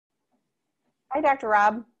Hi, Dr.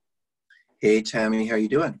 Rob. Hey, Tammy, how you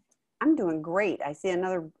doing? I'm doing great. I see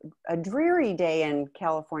a dreary day in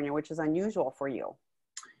California, which is unusual for you.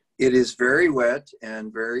 It is very wet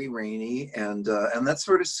and very rainy, and that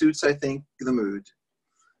sort of suits, I think, the mood.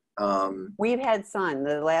 Um, We've had sun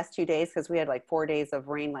the last 2 days because we had like 4 days of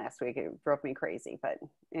rain last week. It drove me crazy, but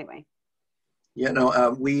anyway.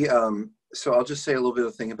 so I'll just say a little bit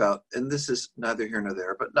of thing about, and this is neither here nor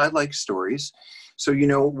there, but I like stories. So,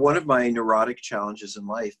 one of my neurotic challenges in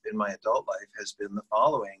life, in my adult life, has been the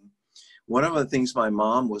following. One of the things my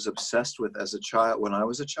mom was obsessed with as a child, when I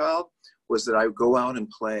was a child, was that I would go out and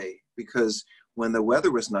play because when the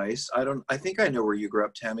weather was nice, I think I know where you grew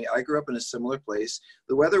up, Tammy. I grew up in a similar place.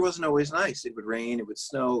 The weather wasn't always nice. It would rain, it would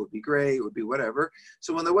snow, it would be gray, it would be whatever.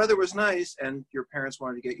 So when the weather was nice and your parents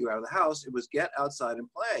wanted to get you out of the house, it was get outside and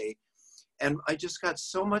play. And I just got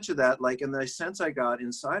so much of that, and the sense I got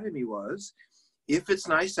inside of me was, if it's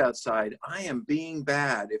nice outside, I am being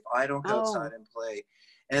bad if I don't go outside Oh, and play.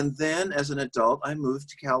 And then as an adult, I moved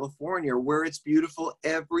to California where it's beautiful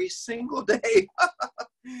every single day.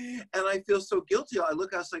 And I feel so guilty. I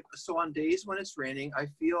look outside, so on days when it's raining, I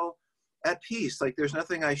feel at peace. Like there's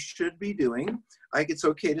nothing I should be doing. It's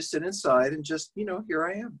okay to sit inside and just, here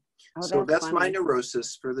I am. oh, So that's that's my funny.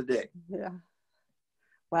 neurosis for the day. Yeah.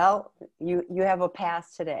 Well, you have a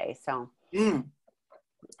pass today, so. Mm.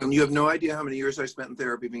 And you have no idea how many years I spent in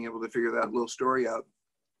therapy being able to figure that little story out.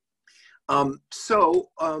 We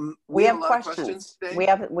We have a have lot of questions questions. today.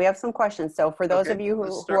 We have some questions. So for those Okay, of you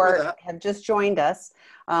let's who start with that. have just joined us,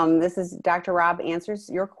 this is Dr. Rob answers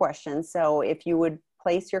your questions. So if you would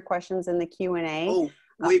place your questions in the Q&A, Oh,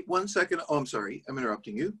 wait 1 second. Oh, I'm sorry. I'm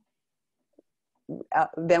interrupting you.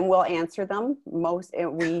 then we'll answer them.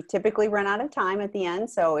 We typically run out of time at the end.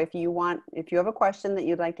 So if you have a question that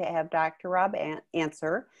you'd like to have Dr. Rob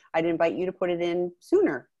answer, I'd invite you to put it in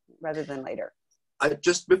sooner rather than later.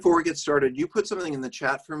 Just before we get started, you put something in the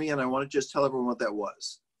chat for me, and I want to just tell everyone what that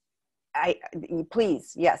was.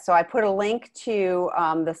 Please, yes. So I put a link to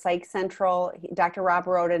the Psych Central. Dr. Rob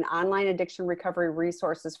wrote an online addiction recovery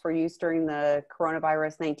resources for use during the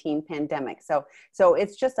coronavirus 19 pandemic. So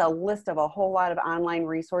it's just a list of a whole lot of online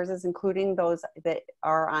resources, including those that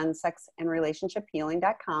are on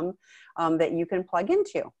sexandrelationshiphealing.com that you can plug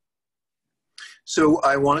into. So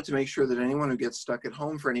I wanted to make sure that anyone who gets stuck at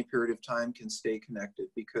home for any period of time can stay connected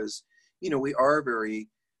because, we are very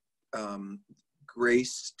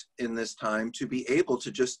graced in this time to be able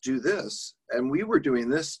to just do this. And we were doing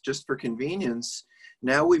this just for convenience.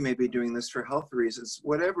 Now we may be doing this for health reasons,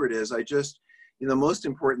 whatever it is. The most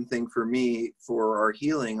important thing for me for our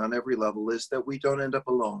healing on every level is that we don't end up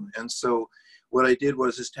alone. And so what I did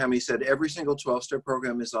was, as Tammy said, every single 12-step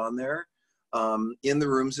program is on there. In the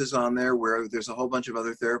Rooms is on there where there's a whole bunch of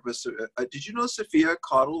other therapists. Did you know Sophia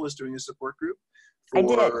Cottle was doing a support group I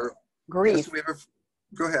did. for Grief. Yes,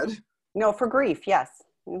 go ahead. No, for grief. Yes.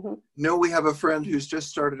 Mm-hmm. No, we have a friend who's just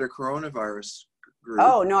started a coronavirus group.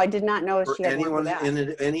 Oh, no, I did not know For she had one for anyone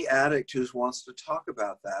that. any addict who wants to talk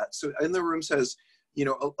about that. So In the Rooms has,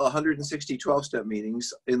 160 12-step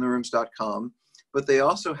meetings, intherooms.com, but they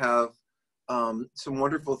also have some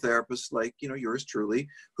wonderful therapists like, yours truly,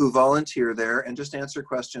 who volunteer there and just answer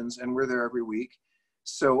questions, and we're there every week.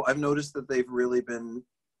 So I've noticed that they've really been,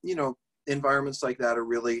 environments like that are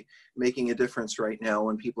really making a difference right now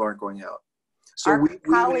when people aren't going out. So Our we were doing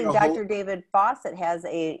colleague, a whole... Dr. David Fawcett, has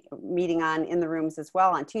a meeting in the Rooms as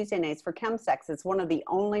well on Tuesday nights for chemsex. It's one of the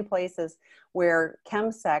only places where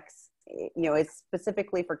chemsex, is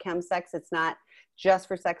specifically for chemsex. It's not just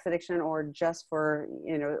for sex addiction or just for,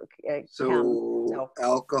 So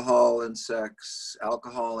alcohol and sex,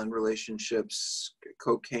 alcohol and relationships,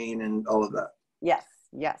 cocaine and all of that. Yes,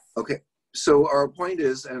 yes. Okay. So our point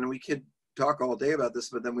is, and we could talk all day about this,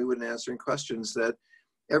 but then we wouldn't answer any questions, that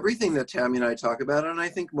everything that Tammy and I talk about, and I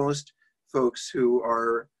think most folks who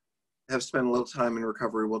have spent a little time in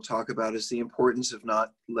recovery will talk about, is the importance of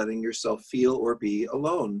not letting yourself feel or be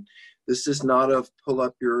alone. This is not a pull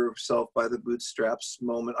up yourself by the bootstraps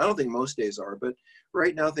moment. I don't think most days are, but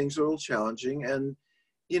right now things are a little challenging. And,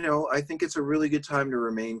 I think it's a really good time to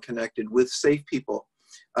remain connected with safe people.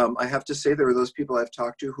 I have to say, there are those people I've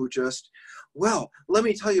talked to who just, well, let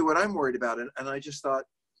me tell you what I'm worried about. And I just thought,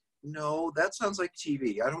 no, that sounds like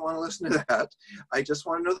TV. I don't want to listen to that. I just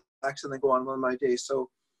want to know the facts and then go on with my day. So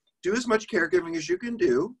do as much caregiving as you can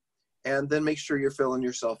do, and then make sure you're filling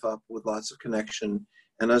yourself up with lots of connection.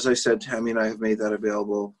 And as I said, Tammy and I have made that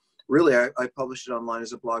available. Really, I published it online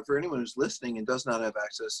as a blog for anyone who's listening and does not have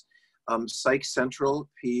access. Psych Central,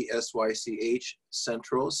 PSYCH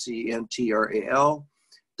Central,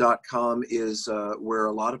 CENTRAL.com is where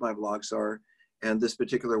a lot of my blogs are. And this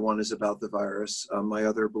particular one is about the virus. My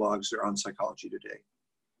other blogs are on Psychology Today.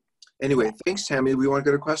 Anyway, thanks, Tammy. We want to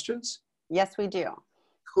go to questions? Yes, we do.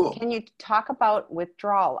 Cool. Can you talk about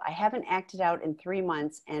withdrawal? I haven't acted out in 3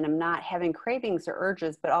 months and I'm not having cravings or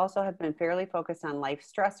urges, but also have been fairly focused on life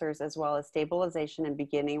stressors as well as stabilization and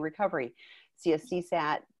beginning recovery. See a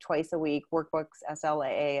CSAT twice a week, workbooks,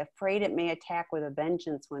 SLAA, afraid it may attack with a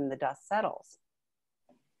vengeance when the dust settles.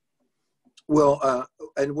 Well,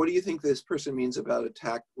 and what do you think this person means about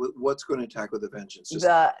attack? What's going to attack with a vengeance? Just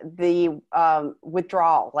the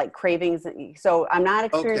withdrawal, like cravings. So I'm not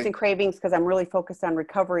experiencing cravings because I'm really focused on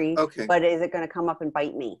recovery. Okay. But is it going to come up and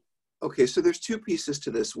bite me? Okay, so there's 2 pieces to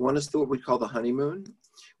this. One is what we call the honeymoon,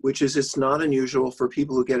 which is it's not unusual for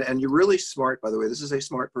people who get it. And you're really smart, by the way. This is a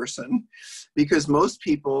smart person, because most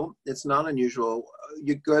people, it's not unusual.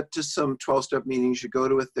 You go to some 12-step meetings, you go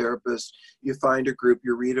to a therapist, you find a group,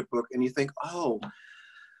 you read a book, and you think, oh,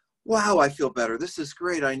 wow, I feel better. This is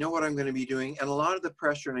great. I know what I'm going to be doing. And a lot of the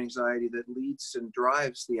pressure and anxiety that leads and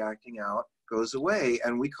drives the acting out goes away.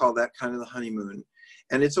 And we call that kind of the honeymoon.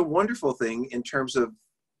 And it's a wonderful thing in terms of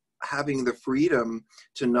having the freedom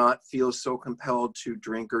to not feel so compelled to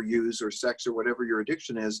drink or use or sex or whatever your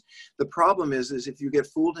addiction is. The problem is if you get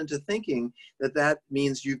fooled into thinking that that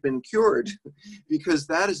means you've been cured, because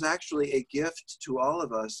that is actually a gift to all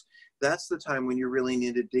of us. That's the time when you really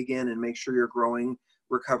need to dig in and make sure you're growing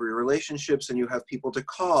recovery relationships and you have people to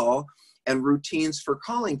call and routines for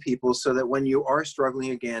calling people so that when you are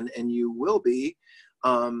struggling again, and you will be,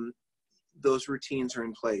 those routines are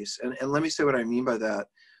in place. And let me say what I mean by that.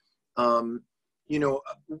 You know,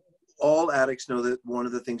 all addicts know that one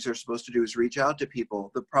of the things they're supposed to do is reach out to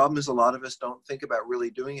people. The problem is a lot of us don't think about really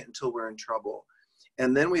doing it until we're in trouble.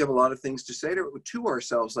 And then we have a lot of things to say to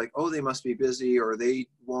ourselves, like, oh, they must be busy, or they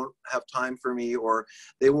won't have time for me, or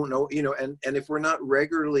they won't know, you know, and if we're not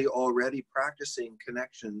regularly already practicing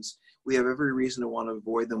connections, we have every reason to want to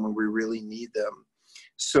avoid them when we really need them.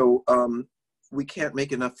 So, we can't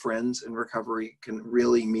make enough friends in recovery,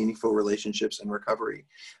 really meaningful relationships in recovery.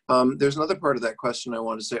 There's another part of that question I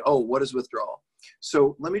want to say, oh, what is withdrawal?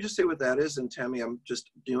 So let me just say what that is. And Tammy, I'm just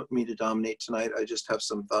doing me to dominate tonight. I just have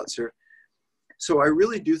some thoughts here. So I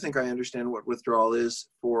really do think I understand what withdrawal is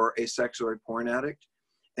for a sex or a porn addict.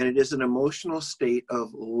 And it is an emotional state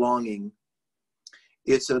of longing.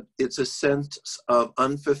 It's a sense of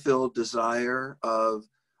unfulfilled desire, of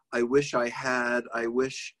I wish I had, I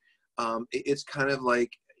wish. It's kind of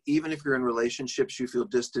like, even if you're in relationships, you feel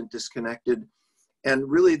distant, disconnected. And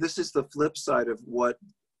really, this is the flip side of what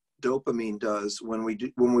dopamine does. When we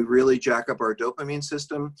really jack up our dopamine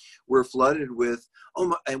system, we're flooded with,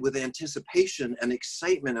 and with anticipation and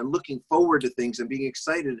excitement and looking forward to things and being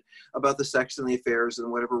excited about the sex and the affairs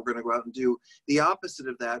and whatever we're going to go out and do. The opposite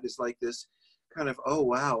of that is like this kind of, oh,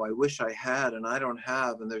 wow, I wish I had, and I don't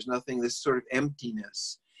have, and there's nothing, this sort of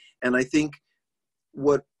emptiness. And I think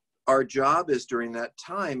what our job is during that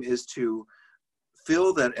time is to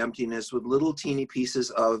fill that emptiness with little teeny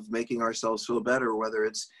pieces of making ourselves feel better, whether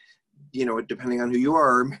it's, you know, depending on who you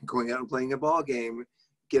are, going out and playing a ball game,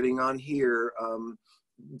 getting on here,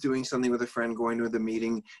 doing something with a friend, going to the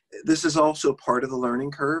meeting. This is also part of the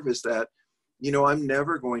learning curve, is that, you know, I'm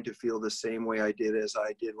never going to feel the same way I did as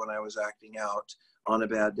I did when I was acting out on a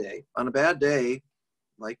bad day. On a bad day,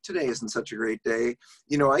 like today isn't such a great day,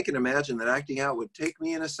 you know, I can imagine that acting out would take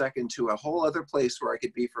me in a second to a whole other place where I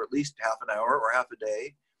could be for at least half an hour or half a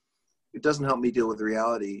day. It doesn't help me deal with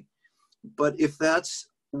reality. But if that's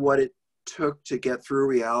what it took to get through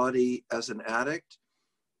reality as an addict,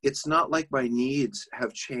 it's not like my needs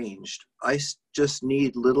have changed. I just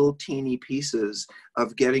need little teeny pieces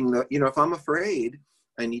of getting the, you know, if I'm afraid,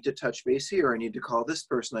 I need to touch base here. I need to call this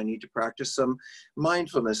person. I need to practice some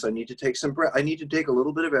mindfulness. I need to take some breath. I need to take a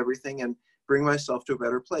little bit of everything and bring myself to a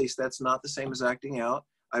better place. That's not the same as acting out.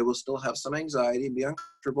 I will still have some anxiety and be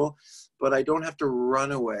uncomfortable, but I don't have to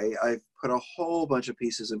run away. I've put a whole bunch of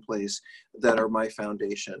pieces in place that are my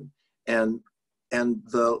foundation. And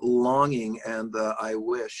the longing and the I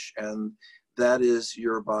wish, and that is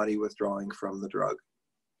your body withdrawing from the drug.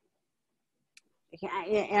 Yeah,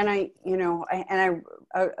 and I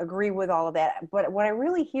agree with all of that. But what I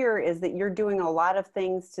really hear is that you're doing a lot of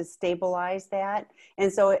things to stabilize that.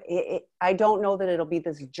 And so I don't know that it'll be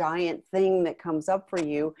this giant thing that comes up for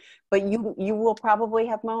you, but you will probably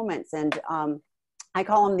have moments. And I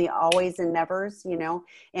call them the always and nevers, you know,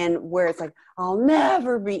 and where it's like, I'll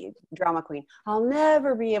never be drama queen. I'll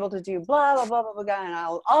never be able to do blah, blah, blah, blah, blah, and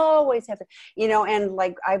I'll always have to, you know, and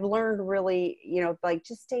like, I've learned really, you know, like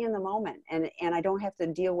just stay in the moment, and I don't have to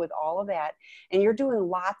deal with all of that. And you're doing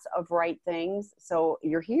lots of right things. So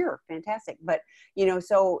you're here. Fantastic. But, you know,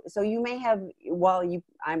 so you may have, well,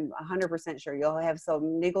 I'm 100% sure you'll have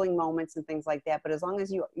some niggling moments and things like that. But as long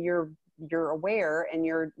as you're aware and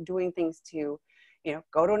you're doing things to, you know,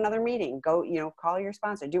 go to another meeting, go, you know, call your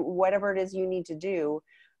sponsor, do whatever it is you need to do.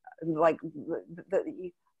 Like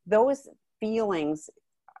those feelings,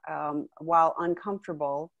 while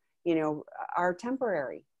uncomfortable, you know, are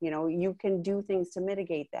temporary. You know, you can do things to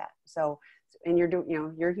mitigate that. So, and you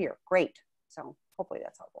know, you're here. Great. So hopefully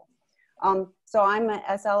that's helpful. So I'm a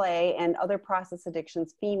SLA and other process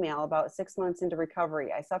addictions female, about 6 months into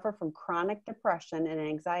recovery. I suffer from chronic depression and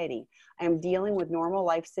anxiety. I am dealing with normal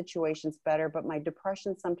life situations better, but my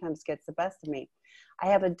depression sometimes gets the best of me. I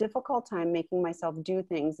have a difficult time making myself do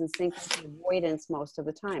things and sink into avoidance most of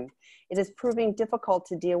the time. It is proving difficult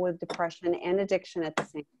to deal with depression and addiction at the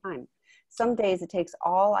same time. Some days it takes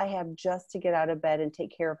all I have just to get out of bed and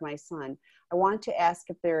take care of my son. I want to ask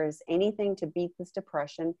if there is anything to beat this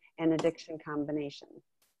depression and addiction combination.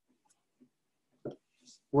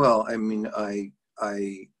 Well, I mean, I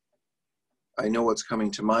know what's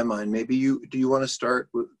coming to my mind. Maybe do you want to start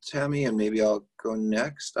with Tammy, and maybe I'll go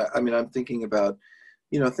next? I mean, I'm thinking about,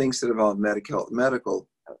 you know, things that involve medical.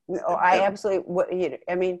 Oh, I absolutely,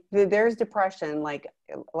 I mean, there's depression, like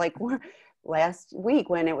last week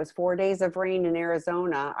when it was 4 days of rain in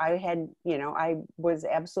Arizona, I had, you know, I was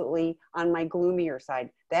absolutely on my gloomier side.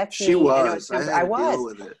 That's she me. was. I was. Deal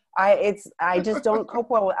with it. I just don't cope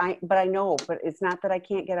well with, but I know, but it's not that I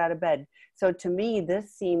can't get out of bed. So to me,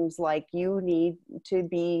 this seems like you need to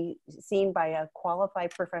be seen by a qualified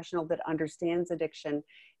professional that understands addiction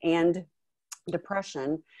and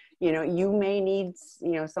depression. You know, you may need,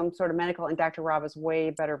 you know, some sort of medical, and Dr. Rob is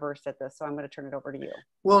way better versed at this. So I'm going to turn it over to you.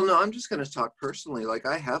 Well, no, I'm just going to talk personally. Like,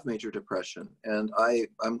 I have major depression, and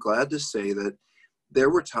I'm glad to say that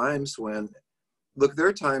there were times when, look, there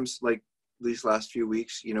are times like these last few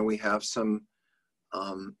weeks, you know, we have some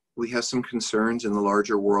concerns in the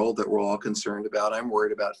larger world that we're all concerned about. I'm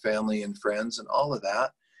worried about family and friends and all of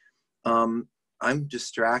that. I'm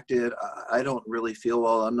distracted. I don't really feel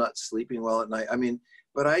well. I'm not sleeping well at night. I mean,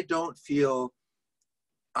 but I don't feel,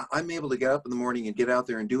 I'm able to get up in the morning and get out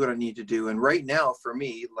there and do what I need to do. And right now, for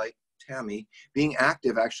me, like Tammy, being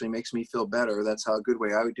active actually makes me feel better. That's how a good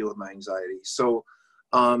way I would deal with my anxiety. So,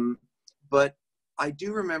 but I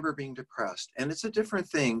do remember being depressed, and it's a different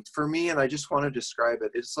thing for me. And I just want to describe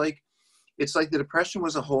it. It's like the depression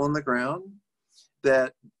was a hole in the ground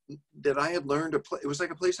that I had learned it was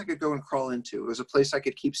like a place I could go and crawl into. It was a place I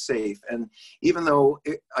could keep safe. And even though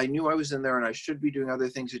I knew I was in there and I should be doing other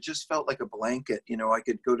things, it just felt like a blanket. You know, I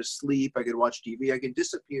could go to sleep, I could watch TV, I could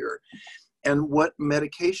disappear. And what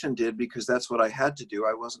medication did, because that's what I had to do,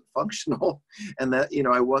 I wasn't functional, and that, you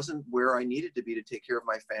know, I wasn't where I needed to be to take care of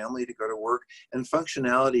my family, to go to work. And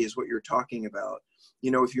functionality is what you're talking about. You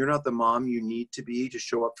know, if you're not the mom you need to be to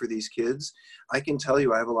show up for these kids, I can tell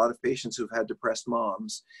you, I have a lot of patients who've had depressed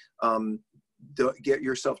moms. Get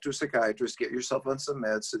yourself to a psychiatrist, get yourself on some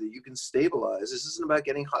meds so that you can stabilize. This isn't about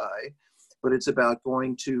getting high, but it's about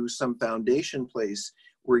going to some foundation place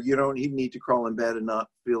where you don't even need to crawl in bed and not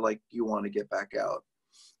feel like you want to get back out.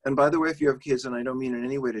 And by the way, if you have kids, and I don't mean in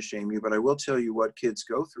any way to shame you, but I will tell you what kids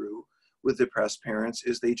go through with depressed parents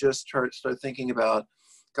is they just start thinking about,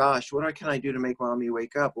 gosh, what can I do to make mommy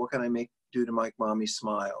wake up? What can I do to make mommy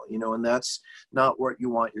smile? You know, and that's not what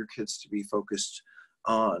you want your kids to be focused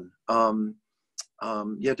on.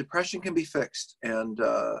 Yeah, depression can be fixed, and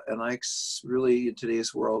really, in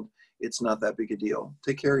today's world, it's not that big a deal.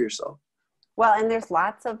 Take care of yourself. Well, and there's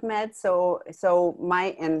lots of meds. So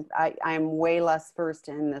I'm way less versed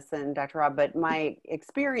in this than Dr. Rob, but my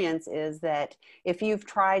experience is that if you've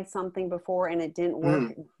tried something before and it didn't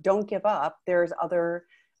work, don't give up. There's other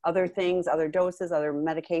things, other doses, other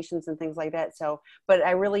medications and things like that. So, but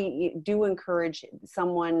I really do encourage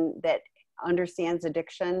someone that understands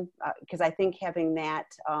addiction, because I think having that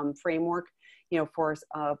framework, you know, for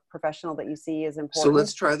a professional that you see is important. So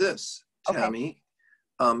let's try this, Tammy. Okay.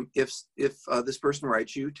 If this person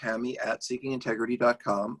writes you,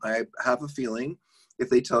 Tammy@seekingintegrity.com, I have a feeling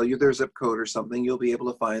if they tell you their zip code or something, you'll be able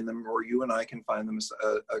to find them, or you and I can find them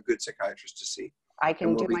a good psychiatrist to see. I can,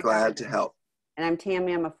 and we'll be glad to help. And I'm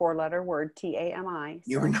Tammy. I'm a 4-letter word, T-A-M-I. So.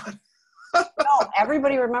 You're not. No,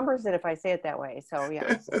 everybody remembers it if I say it that way. So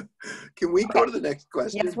yeah. Can we go to the next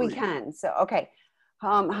question? Yes, we can. So, okay.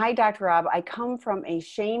 Hi, Dr. Rob. I come from a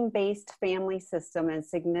shame-based family system and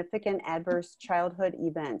significant adverse childhood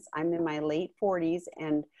events. I'm in my late 40s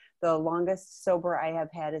and the longest sober I have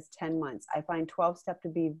had is 10 months. I find 12-step to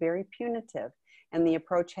be very punitive and the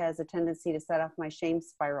approach has a tendency to set off my shame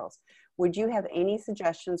spirals. Would you have any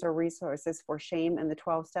suggestions or resources for shame in the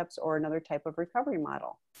 12 steps or another type of recovery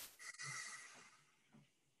model?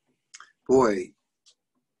 Boy,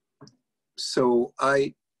 so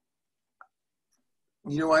I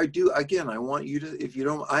do, again, I want you to, if you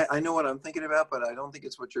don't, I know what I'm thinking about, but I don't think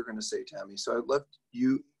it's what you're going to say, Tammy. So I'd love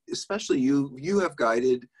you, especially you have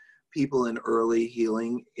guided people in early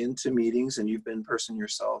healing into meetings and you've been a person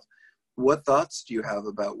yourself. What thoughts do you have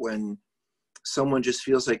about when someone just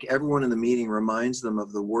feels like everyone in the meeting reminds them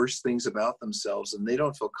of the worst things about themselves and they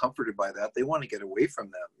don't feel comforted by that? They want to get away from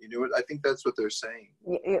them. You know what? I think that's what they're saying.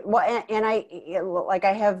 Well, and I, like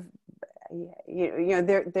I have,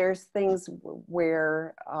 there's things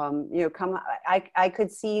where, I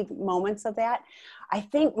could see moments of that. I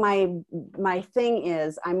think my thing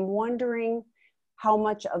is, I'm wondering how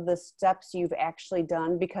much of the steps you've actually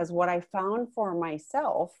done, because what I found for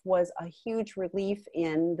myself was a huge relief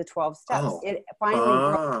in the 12 steps. Oh. It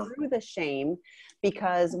finally broke through the shame,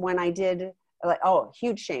 because when I did,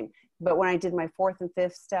 huge shame. But when I did my 4th and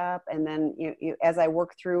 5th step, and then as I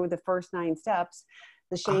worked through the first 9 steps,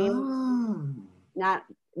 the shame not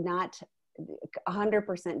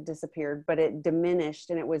 100% disappeared, but it diminished,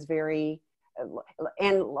 and it was very,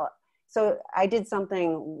 and so I did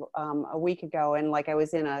something a week ago, and like I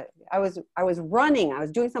was running, I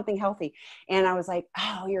was doing something healthy, and I was like,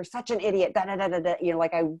 oh, you're such an idiot, da da da da da,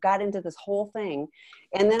 like I got into this whole thing,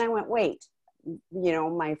 and then I went, wait.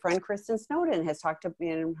 My friend Kristen Snowden has talked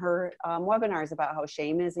in her webinars about how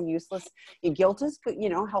shame is a useless, guilt is,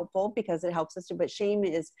 helpful because it helps us to, but shame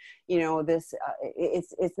is, this,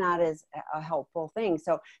 it's not as a helpful thing.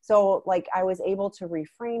 So like I was able to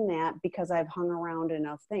reframe that because I've hung around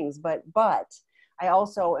enough things, but I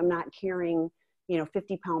also am not carrying,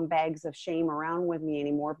 50-pound bags of shame around with me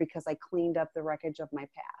anymore because I cleaned up the wreckage of my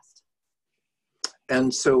past.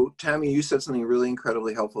 And so, Tammy, you said something really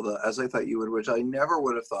incredibly helpful, as I thought you would, which I never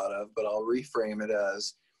would have thought of, but I'll reframe it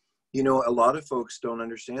as, a lot of folks don't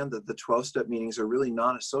understand that the 12-step meetings are really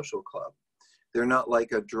not a social club. They're not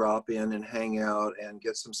like a drop in and hang out and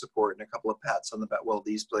get some support and a couple of pats on the back, well,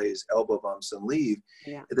 these plays, elbow bumps and leave.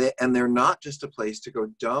 Yeah. They're not just a place to go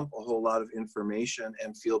dump a whole lot of information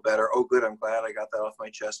and feel better. Oh, good, I'm glad I got that off my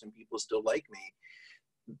chest and people still like me.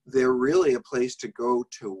 They're really a place to go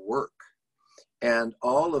to work. And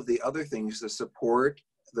all of the other things, the support,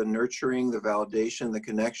 the nurturing, the validation, the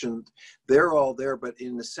connection, they're all there. But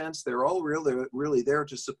in a sense, they're all really there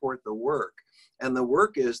to support the work. And the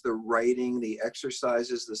work is the writing, the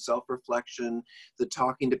exercises, the self-reflection, the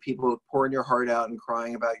talking to people, pouring your heart out and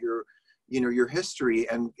crying about your history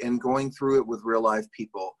and going through it with real life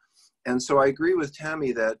people. And so I agree with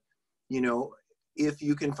Tammy that, if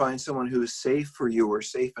you can find someone who's safe for you or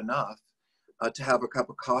safe enough, to have a cup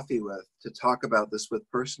of coffee with, to talk about this with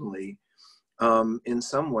personally, in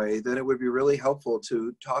some way, then it would be really helpful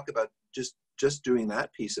to talk about just doing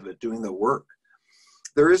that piece of it, doing the work.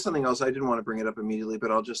 There is something else, I didn't want to bring it up immediately,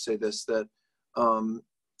 but I'll just say this, that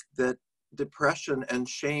that depression and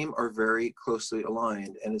shame are very closely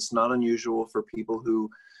aligned, and it's not unusual for people who,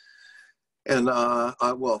 and I'll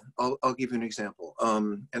give you an example.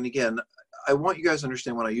 And again, I want you guys to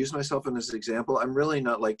understand when I use myself in this example, I'm really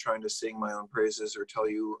not like trying to sing my own praises or tell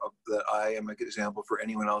you that I am an example for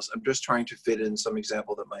anyone else. I'm just trying to fit in some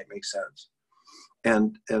example that might make sense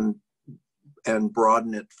and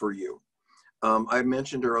broaden it for you. I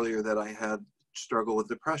mentioned earlier that I had struggled with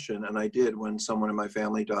depression, and I did when someone in my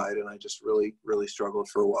family died, and I just really, really struggled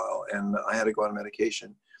for a while, and I had to go on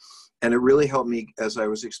medication. And it really helped me, as I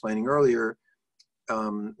was explaining earlier.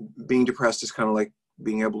 Being depressed is kind of like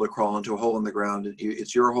being able to crawl into a hole in the ground.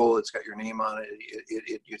 It's your hole. It's got your name on it.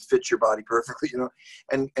 It fits your body perfectly,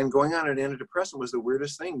 And going on an antidepressant was the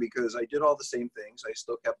weirdest thing because I did all the same things. I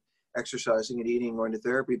still kept exercising and eating and going to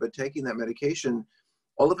therapy, but taking that medication,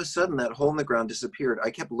 all of a sudden that hole in the ground disappeared. I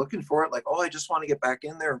kept looking for it, like, oh, I just want to get back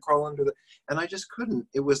in there and crawl under and I just couldn't.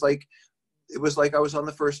 It was like I was on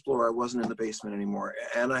the first floor. I wasn't in the basement anymore,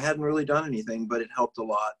 and I hadn't really done anything, but it helped a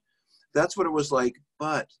lot. That's what it was like.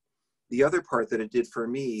 But the other part that it did for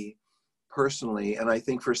me personally, and I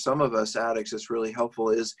think for some of us addicts, it's really helpful,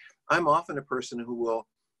 is I'm often a person who will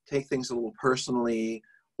take things a little personally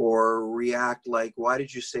or react like, why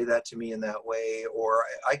did you say that to me in that way? Or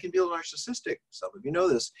I can be a little narcissistic. Some of you know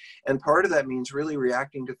this. And part of that means really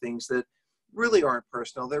reacting to things that really aren't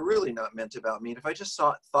personal. They're really not meant about me. And if I just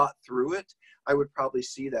thought through it, I would probably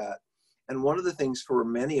see that. And one of the things for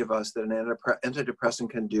many of us that an antidepressant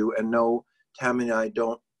can do, and no, Tammy and I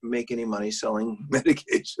don't make any money selling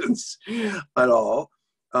medications at all.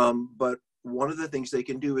 But one of the things they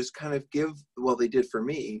can do is kind of give, well, they did for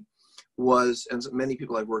me, was, and many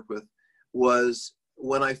people I've worked with, was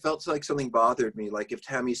when I felt like something bothered me, like if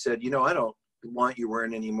Tammy said, you know, I don't want you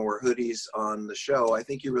wearing any more hoodies on the show. I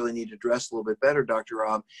think you really need to dress a little bit better, Dr.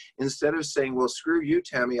 Rob. Instead of saying, well, screw you,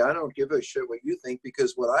 Tammy, I don't give a shit what you think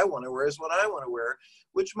because what I want to wear is what I want to wear,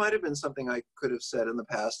 which might have been something I could have said in the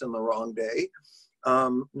past on the wrong day.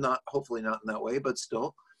 Hopefully not in that way, but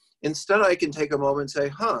still. Instead, I can take a moment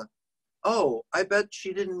and say, oh, I bet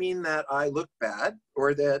she didn't mean that I look bad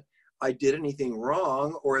or that I did anything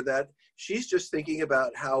wrong or that she's just thinking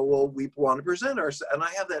about how well we want to present ourselves. And I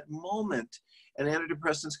have that moment, and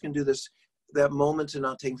antidepressants can do this, that moment to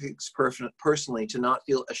not take things personally, to not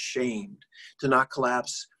feel ashamed, to not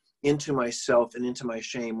collapse into myself and into my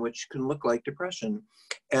shame, which can look like depression.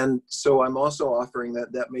 And so I'm also offering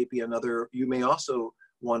that may be another, you may also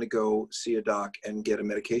want to go see a doc and get a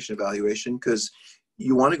medication evaluation because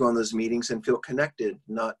you want to go on those meetings and feel connected,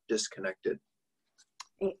 not disconnected.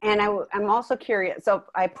 And I'm also curious. So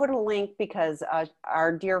I put a link because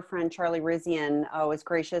our dear friend Charlie Rizian was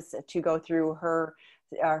gracious to go through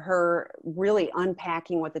her really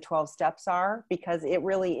unpacking what the 12 steps are, because it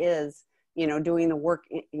really is, you know, doing the work,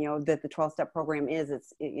 you know, that the 12-step program is.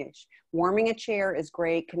 It's warming a chair is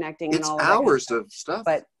great, connecting and all of that. It's hours of stuff.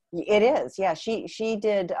 But it is, yeah. She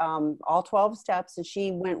did all 12 steps, and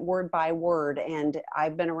she went word by word. And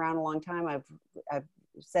I've been around a long time. I've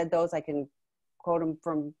said those. I can quote them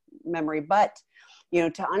from memory, but you know,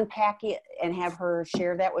 to unpack it and have her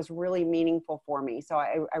share that was really meaningful for me. So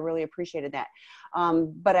I really appreciated that.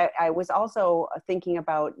 But I was also thinking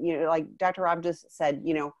about, you know, like Dr. Rob just said,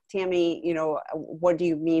 you know, Tammy, you know, what do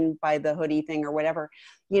you mean by the hoodie thing or whatever?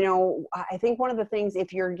 You know, I think one of the things,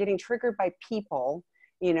 if you're getting triggered by people,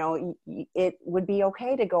 you know, it would be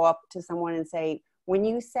okay to go up to someone and say, when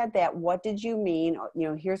you said that, what did you mean? You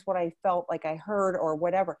know, here's what I felt like I heard or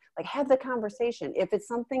whatever. Like, have the conversation. If it's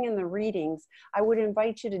something in the readings, I would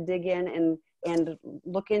invite you to dig in and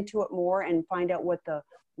look into it more and find out what the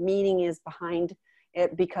meaning is behind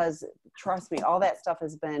it, because trust me, all that stuff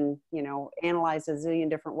has been, you know, analyzed a zillion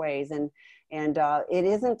different ways. And it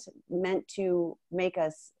isn't meant to make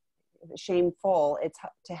us shameful. It's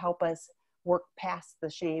to help us work past the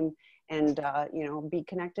shame and, you know, be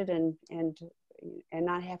connected and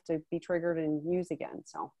not have to be triggered and use again.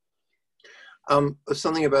 So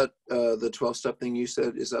something about the 12-step thing you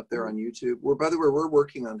said is up there on YouTube. By the way, we're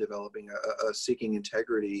working on developing a Seeking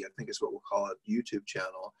Integrity, I think is what we'll call it, YouTube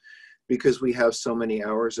channel, because we have so many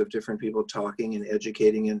hours of different people talking and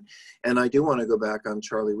educating. And I do want to go back on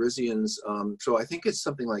Charlie Rizian's. So I think it's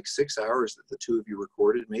something like 6 hours that the two of you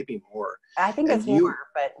recorded, maybe more. I think it's more,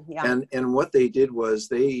 but yeah. And what they did was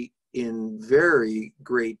they, in very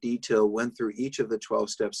great detail, went through each of the 12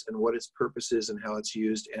 steps and what its purpose is and how it's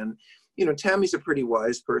used. And, you know, Tammy's a pretty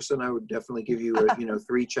wise person. I would definitely give you,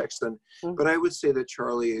 3 checks then. But I would say that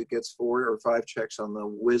Charlie gets 4 or 5 checks on the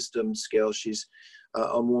wisdom scale. She's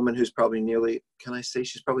a woman who's probably nearly, can I say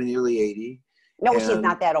she's probably nearly 80? No, she's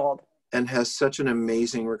not that old. And has such an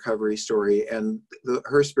amazing recovery story. And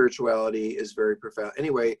her spirituality is very profound.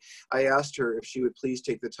 Anyway, I asked her if she would please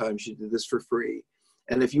take the time. She did this for free.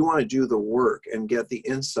 And if you want to do the work and get the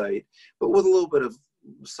insight, but with a little bit of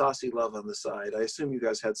saucy love on the side, I assume you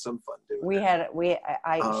guys had some fun doing it.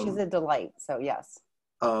 She's a delight. So yes.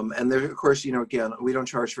 And there, of course, you know, again, we don't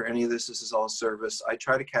charge for any of this. This is all service. I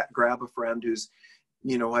try to grab a friend who's,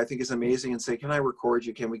 you know, I think is amazing and say, can I record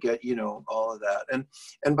you? Can we get, you know, all of that?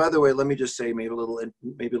 And by the way, let me just say maybe a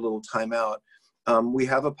little time out. We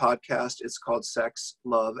have a podcast. It's called Sex,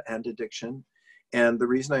 Love, and Addiction. And the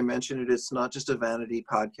reason I mention it, it's not just a vanity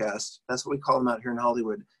podcast. That's what we call them out here in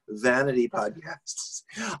Hollywood, vanity podcasts.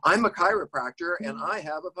 I'm a chiropractor and I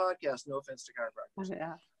have a podcast. No offense to chiropractors.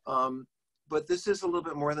 Yeah. But this is a little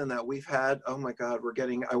bit more than that. We've had, oh my God, we're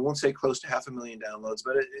getting, I won't say close to 500,000 downloads,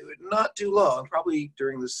 but not too long. Probably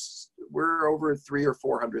during this, we're over 300,000 or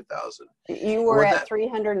 400,000. You were at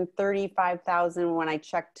 335,000 when I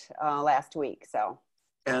checked last week. So.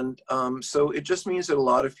 And so it just means that a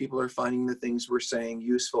lot of people are finding the things we're saying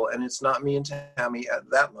useful. And it's not me and Tammy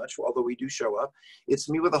that much, although we do show up. It's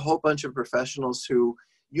me with a whole bunch of professionals who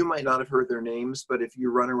you might not have heard their names, but if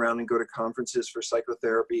you run around and go to conferences for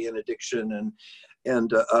psychotherapy and addiction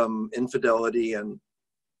and infidelity and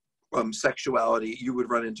sexuality, you would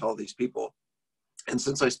run into all these people. And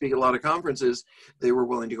since I speak at a lot of conferences, they were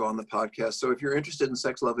willing to go on the podcast. So if you're interested in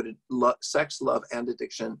sex, love, and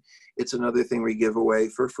addiction, it's another thing we give away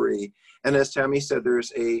for free. And as Tammy said,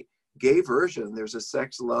 there's a gay version. There's a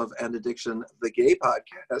Sex, Love, and Addiction, the Gay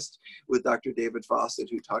podcast with Dr. David Fawcett,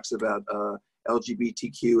 who talks about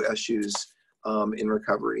LGBTQ issues in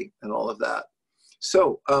recovery and all of that.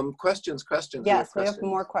 So questions. Yes, we have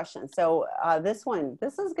more questions. So this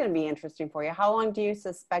is going to be interesting for you. How long do you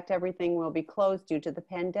suspect everything will be closed due to the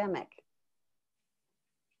pandemic?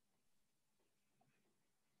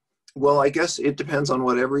 Well, I guess it depends on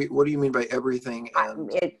what do you mean by everything? And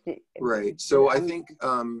right. So I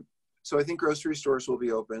think grocery stores will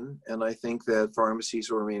be open, and I think that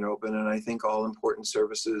pharmacies will remain open, and I think all important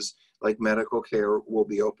services like medical care will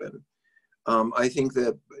be open. I think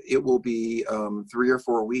that it will be 3 or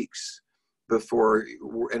 4 weeks before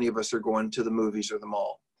any of us are going to the movies or the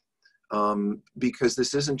mall. Because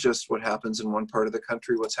this isn't just what happens in one part of the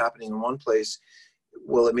country. What's happening in one place,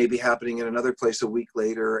 well, it may be happening in another place a week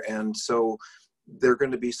later. And so there are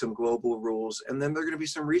going to be some global rules, and then there are going to be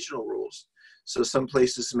some regional rules. So some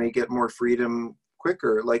places may get more freedom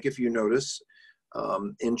quicker. Like if you notice,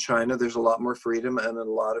 in China, there's a lot more freedom and a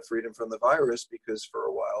lot of freedom from the virus, because for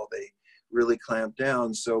a while they really clamped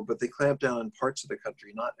down. But they clamped down in parts of the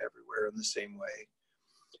country, not everywhere in the same way.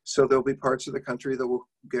 So there'll be parts of the country that will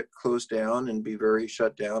get closed down and be very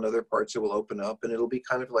shut down. Other parts that will open up, and it'll be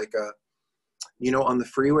kind of like on the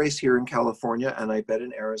freeways here in California, and I bet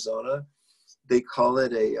in Arizona, they call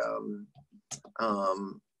it an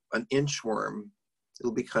inchworm.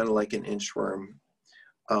 It'll be kind of like an inchworm.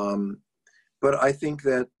 But I think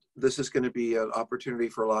that this is going to be an opportunity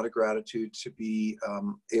for a lot of gratitude to be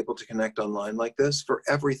able to connect online like this for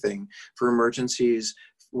everything, for emergencies,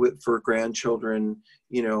 for grandchildren.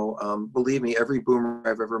 Believe me, every boomer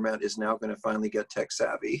I've ever met is now going to finally get tech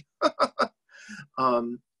savvy.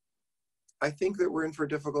 I think that we're in for a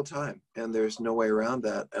difficult time, and there's no way around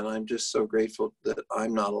that. And I'm just so grateful that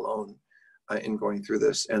I'm not alone in going through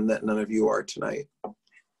this, and that none of you are tonight.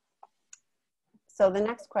 So the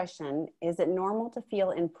next question, is it normal to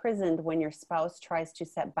feel imprisoned when your spouse tries to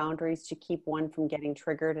set boundaries to keep one from getting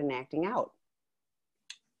triggered and acting out?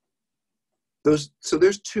 So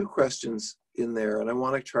there's 2 questions in there, and I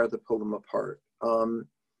want to try to pull them apart.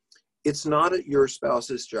 It's not your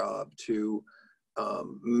spouse's job to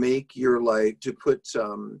make your life, to put,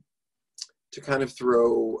 to kind of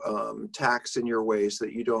throw tacks in your way so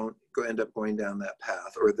that you don't end up going down that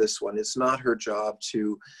path, or this one. It's not her job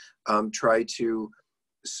to try to,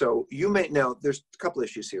 so you may, now there's a couple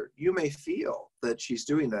issues here. You may feel that she's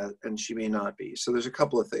doing that, and she may not be. So there's a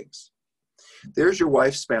couple of things. There's your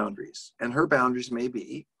wife's boundaries, and her boundaries may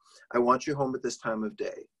be, I want you home at this time of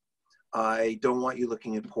day. I don't want you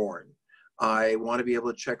looking at porn. I want to be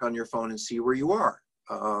able to check on your phone and see where you are.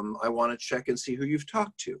 I want to check and see who you've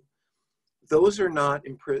talked to. Those are not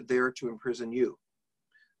there to imprison you.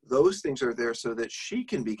 Those things are there so that she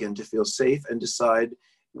can begin to feel safe and decide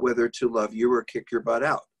whether to love you or kick your butt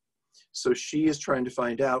out. So she is trying to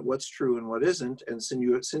find out what's true and what isn't. And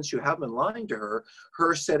since you have been lying to her,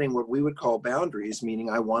 her setting what we would call boundaries, meaning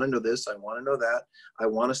I want to know this, I want to know that, I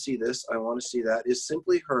want to see this, I want to see that, is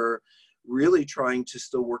simply her really trying to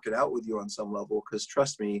still work it out with you on some level. Because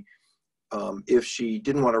trust me, if she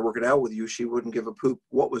didn't want to work it out with you, she wouldn't give a poop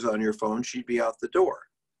what was on your phone. She'd be out the door.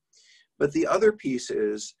 But the other piece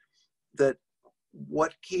is that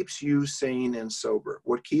what keeps you sane and sober,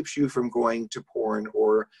 what keeps you from going to porn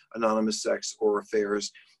or anonymous sex or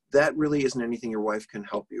affairs, that really isn't anything your wife can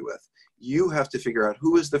help you with. You have to figure out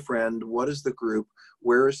who is the friend, what is the group,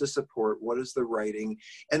 where is the support, what is the writing.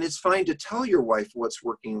 And it's fine to tell your wife what's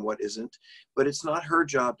working and what isn't, but it's not her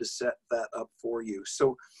job to set that up for you.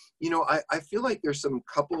 So, I feel like there's some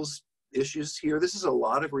couples issues here. This is a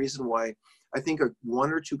lot of reason why I think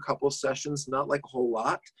 1 or 2 couple sessions, not like a whole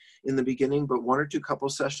lot in the beginning, but 1 or 2 couple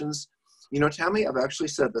sessions. Tammy, I've actually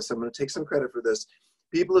said this. I'm going to take some credit for this.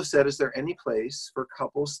 People have said, is there any place for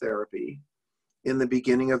couples therapy in the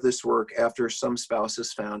beginning of this work after some spouse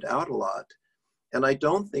has found out a lot? And I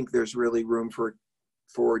don't think there's really room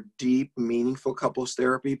for deep, meaningful couples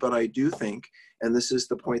therapy, but I do think, and this is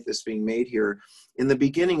the point that's being made here, in the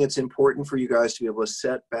beginning, it's important for you guys to be able to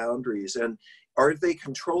set boundaries. And are they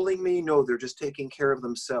controlling me? No, they're just taking care of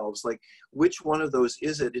themselves. Like, which one of those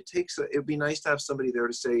is it? It'd be nice to have somebody there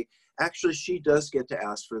to say, actually, she does get to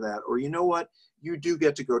ask for that. Or you know what? You do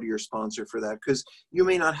get to go to your sponsor for that, because you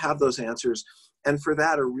may not have those answers. And for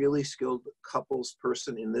that, a really skilled couples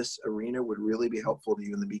person in this arena would really be helpful to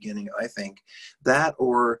you in the beginning, I think. That,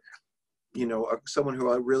 or you know, someone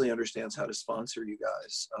who really understands how to sponsor you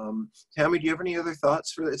guys. Tammy, do you have any other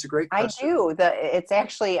thoughts for that? It's a great question. I do. It's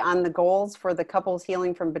actually on the goals for the Couples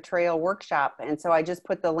Healing from Betrayal workshop. And so I just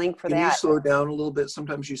put the link for that. Can you slow down a little bit?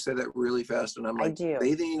 Sometimes you say that really fast and I'm like, I do.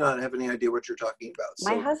 they do not have any idea what you're talking about.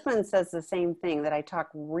 My husband says the same thing, that I talk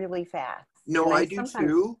really fast. No, I do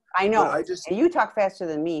too. I know. But you talk faster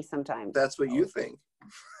than me sometimes. That's what you think.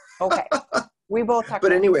 Okay. We both talk.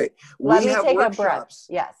 But anyway, let me have take workshops. A breath.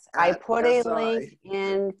 Yes. I put a SI. link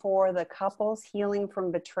in for the Couples Healing from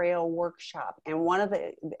Betrayal workshop. And one of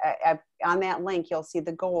the, on that link, you'll see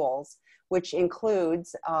the goals, which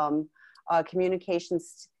includes communication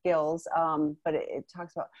skills, but it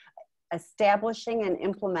talks about establishing and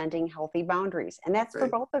implementing healthy boundaries. And that's for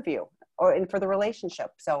both of you, and for the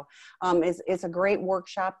relationship. So it's a great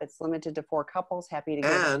workshop. It's limited to 4 couples. Happy to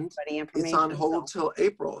give everybody information. It's on hold till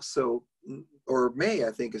April, or May,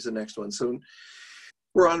 I think is the next one. So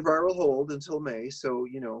we're on viral hold until May. So,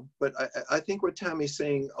 you know, but I think what Tammy's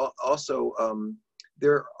saying also,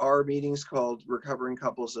 there are meetings called Recovering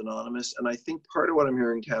Couples Anonymous. And I think part of what I'm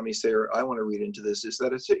hearing Tammy say, or I want to read into this, is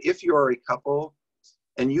that if you are a couple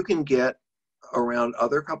and you can get around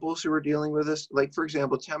other couples who are dealing with this, like, for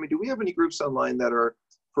example, Tammy, do we have any groups online that are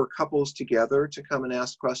for couples together to come and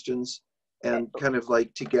ask questions and kind of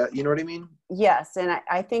like to get, you know what I mean? Yes. And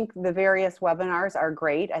I think the various webinars are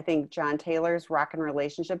great. I think John Taylor's Rockin'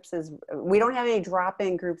 Relationships we don't have any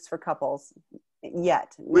drop-in groups for couples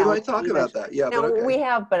yet. We might talk about that. Yeah. No, we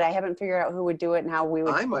have, but I haven't figured out who would do it and how we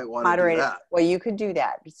would I might want moderate to do that. it. Well, you could do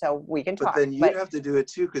that. So we can talk. But then you'd have to do it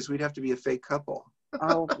too, because we'd have to be a fake couple.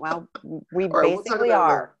 Oh, well, we right, basically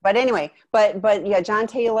are. But anyway, but yeah, John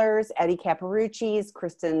Taylor's, Eddie Caparucci's,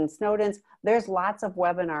 Kristen Snowden's, there's lots of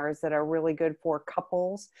webinars that are really good for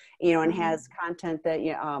couples, you know, and has content that,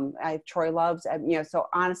 you know, Troy loves, you know, so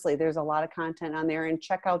honestly, there's a lot of content on there. And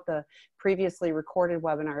check out the previously recorded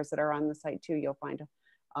webinars that are on the site too. You'll find,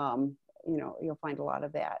 you know, you'll find a lot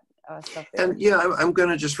of that stuff there. And yeah, I'm going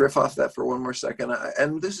to just riff off that for one more second.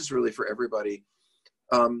 And this is really for everybody.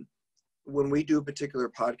 When we do a particular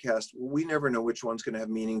podcast, we never know which one's going to have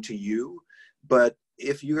meaning to you. But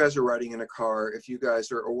if you guys are riding in a car, if you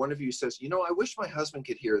guys are, or one of you says, you know, I wish my husband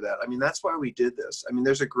could hear that. I mean, that's why we did this. I mean,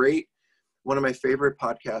 there's one of my favorite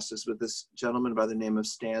podcasts is with this gentleman by the name of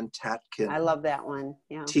Stan Tatkin. I love that one.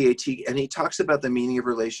 Yeah. T-A-T, and he talks about the meaning of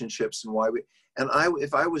relationships and why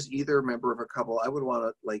if I was either a member of a couple, I would want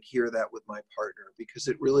to like hear that with my partner, because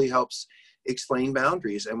it really helps explain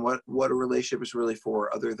boundaries and what a relationship is really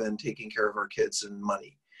for, other than taking care of our kids and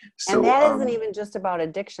money. So, and that isn't even just about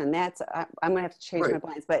addiction. That's I'm gonna have to change my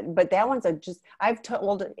plans, but that one's I've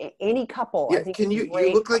told any couple. Yeah, I think you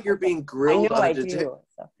look like you're being grilled on a detective.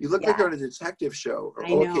 You look like you're on a detective show.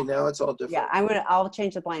 Okay, now it's all different. Yeah, I'll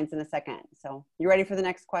change the plans in a second. So you ready for the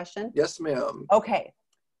next question? Yes, ma'am. Okay.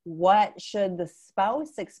 What should the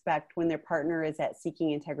spouse expect when their partner is at Seeking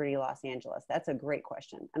Integrity Los Angeles? That's a great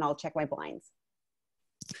question. And I'll check my blinds.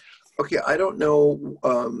 Okay, I don't know.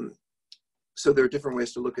 So there are different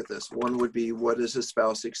ways to look at this. One would be, what does a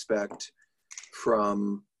spouse expect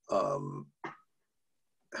from, how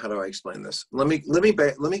do I explain this? Let me go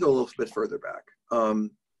a little bit further back.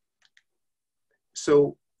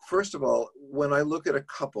 So first of all, when I look at a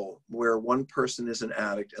couple where one person is an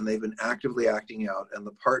addict and they've been actively acting out and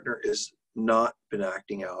the partner is not been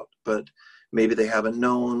acting out, but maybe they haven't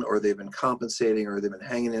known, or they've been compensating, or they've been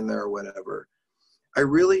hanging in there or whatever, I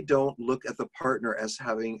really don't look at the partner as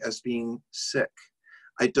being sick.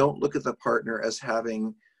 I don't look at the partner as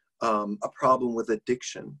having a problem with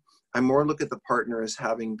addiction. I more look at the partner as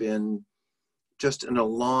having been just in a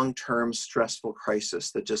long-term stressful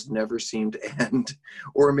crisis that just never seemed to end.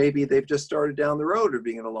 Or maybe they've just started down the road of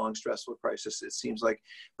being in a long stressful crisis, it seems like.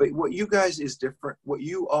 But what you guys is different. What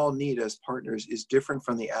you all need as partners is different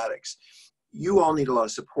from the addicts. You all need a lot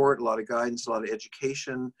of support, a lot of guidance, a lot of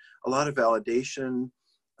education, a lot of validation,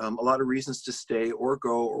 a lot of reasons to stay or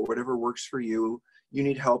go, or whatever works for you. You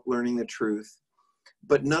need help learning the truth.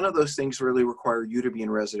 But none of those things really require you to be in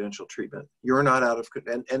residential treatment. You're not out of,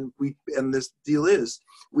 and this deal is,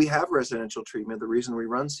 we have residential treatment. The reason we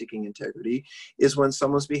run Seeking Integrity is when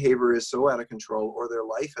someone's behavior is so out of control, or their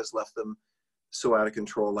life has left them so out of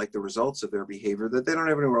control, like the results of their behavior, that they don't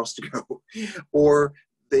have anywhere else to go, or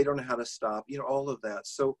they don't know how to stop, you know, all of that.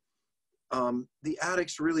 So the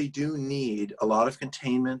addicts really do need a lot of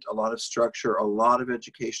containment, a lot of structure, a lot of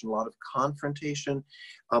education, a lot of confrontation,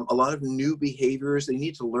 a lot of new behaviors. They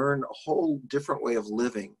need to learn a whole different way of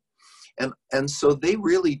living. And so they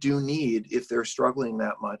really do need, if they're struggling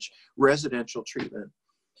that much, residential treatment.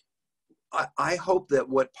 I hope that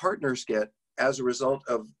what partners get as a result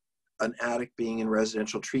of an addict being in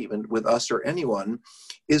residential treatment with us or anyone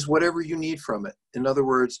is whatever you need from it. In other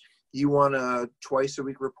words, you want a twice a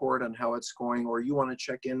week report on how it's going, or you want to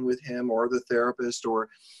check in with him or the therapist, or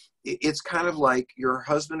it's kind of like your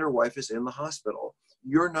husband or wife is in the hospital.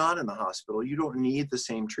 You're not in the hospital. You don't need the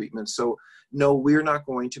same treatment. So no, we're not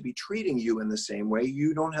going to be treating you in the same way.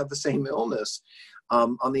 You don't have the same illness.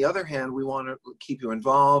 On the other hand, we want to keep you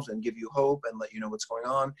involved and give you hope and let you know what's going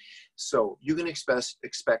on. So you can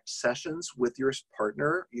expect sessions with your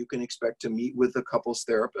partner. You can expect to meet with a couples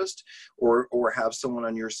therapist or have someone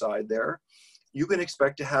on your side there. You can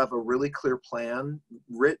expect to have a really clear plan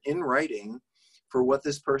written in writing for what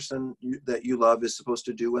this person that you love is supposed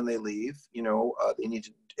to do when they leave. You know, they need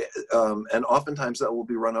to, and oftentimes that will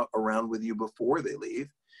be run around with you before they leave.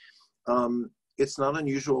 It's not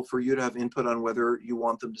unusual for you to have input on whether you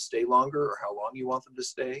want them to stay longer or how long you want them to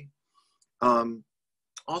stay.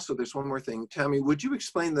 Also, there's one more thing. Tammy, would you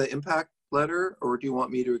explain the impact letter, or do you want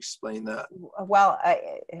me to explain that? Well,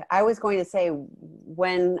 I was going to say,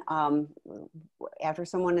 when after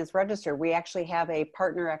someone is registered, we actually have a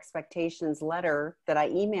partner expectations letter that I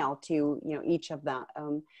email to each of them,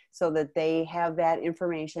 so that they have that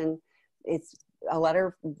information. It's a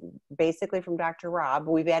letter basically from Dr. Rob.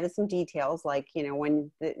 We've added some details, like when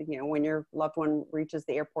your loved one reaches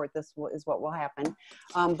the airport, this is what will happen.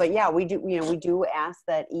 But yeah, we do ask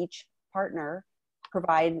that each partner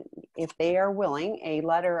provide, if they are willing, a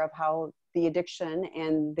letter of how the addiction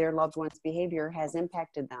and their loved one's behavior has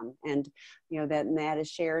impacted them, and that is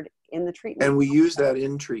shared in the treatment. And we use that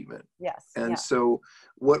in treatment. Yes. And so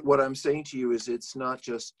what I'm saying to you is, it's not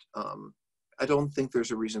just I don't think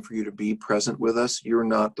there's a reason for you to be present with us. You're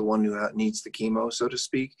not the one who needs the chemo, so to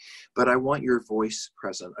speak, but I want your voice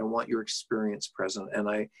present. I want your experience present.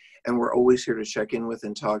 And we're always here to check in with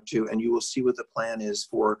and talk to, and you will see what the plan is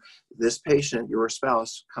for this patient, your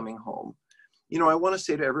spouse, coming home. I want to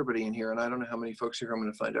say to everybody in here, and I don't know how many folks are here, I'm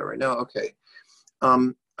going to find out right now. Okay.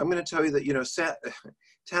 I'm going to tell you that,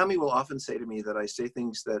 Tammy will often say to me that I say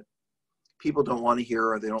things that people don't want to hear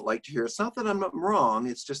or they don't like to hear. It's not that I'm not wrong.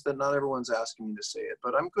 It's just that not everyone's asking me to say it.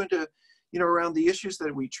 But I'm going to, around the issues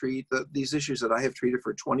that we treat, these issues that I have treated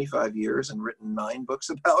for 25 years and written 9 books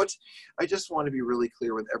about, I just want to be really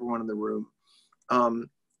clear with everyone in the room.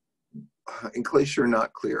 In case you're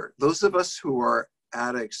not clear, those of us who are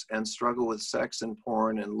addicts and struggle with sex and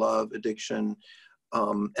porn and love addiction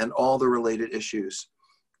and all the related issues,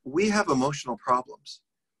 we have emotional problems.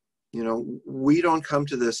 We don't come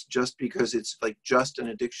to this just because it's like just an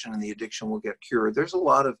addiction and the addiction will get cured. There's a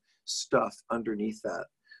lot of stuff underneath that.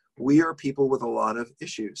 We are people with a lot of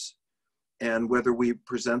issues. And whether we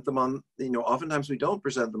present them on, oftentimes we don't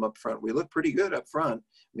present them up front. We look pretty good up front.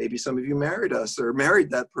 Maybe some of you married us or married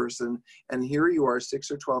that person. And here you are 6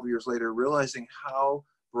 or 12 years later, realizing how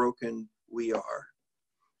broken we are.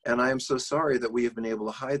 And I am so sorry that we have been able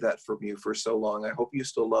to hide that from you for so long. I hope you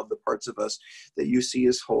still love the parts of us that you see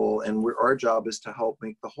as whole. And our job is to help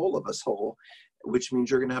make the whole of us whole, which means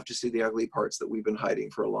you're going to have to see the ugly parts that we've been hiding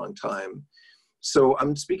for a long time. So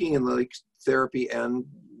I'm speaking in like therapy and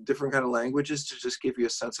different kind of languages to just give you a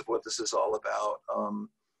sense of what this is all about.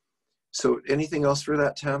 So anything else for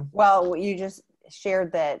that, Tam? Well, you just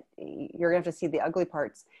shared that you're going to have to see the ugly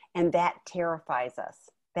parts, and that terrifies us.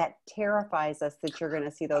 That terrifies us, that you're going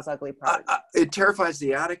to see those ugly parts. It terrifies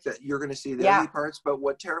the addict that you're going to see the ugly parts, but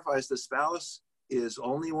what terrifies the spouse is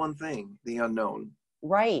only one thing: the unknown.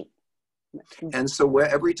 Right. And so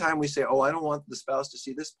every time we say, oh, I don't want the spouse to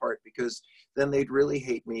see this part because then they'd really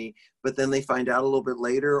hate me, but then they find out a little bit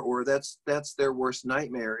later, or that's their worst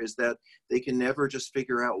nightmare, is that they can never just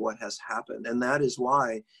figure out what has happened. And that is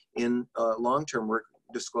why in long-term work,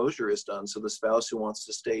 disclosure is done, so the spouse who wants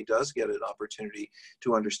to stay does get an opportunity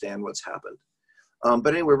to understand what's happened.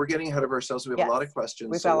 But anyway, we're getting ahead of ourselves. We have a lot of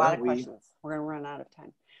questions. We've got a lot of questions. We're going to run out of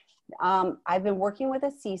time. I've been working with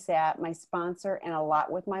a CSAT, my sponsor, and a lot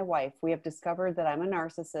with my wife. We have discovered that I'm a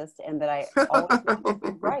narcissist and that I always want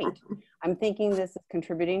to be right. I'm thinking this is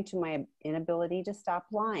contributing to my inability to stop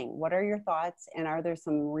lying. What are your thoughts? And are there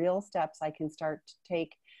some real steps I can start to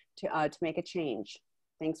take to make a change?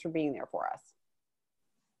 Thanks for being there for us.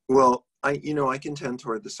 Well, I can tend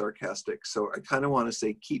toward the sarcastic, so I kind of want to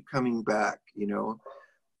say, keep coming back. You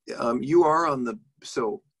are on the,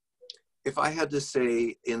 so if I had to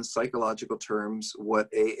say in psychological terms what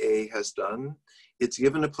AA has done, It's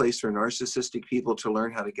given a place for narcissistic people to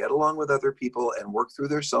learn how to get along with other people and work through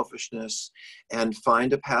their selfishness and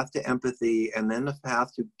find a path to empathy and then a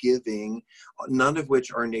path to giving, none of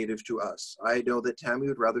which are native to us. I know that Tammy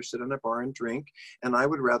would rather sit in a bar and drink, and I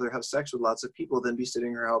would rather have sex with lots of people than be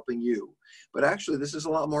sitting here helping you. But actually, this is a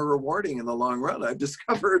lot more rewarding in the long run, I've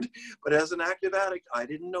discovered. But as an active addict, I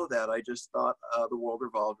didn't know that. I just thought the world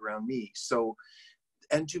revolved around me. So,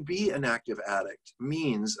 and to be an active addict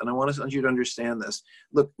means, and I want you to understand this,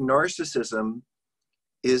 look, narcissism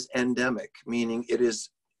is endemic, meaning it is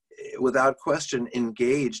without question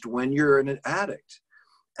engaged when you're an addict.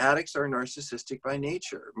 Addicts are narcissistic by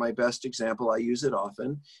nature. My best example, I use it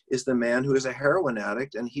often, is the man who is a heroin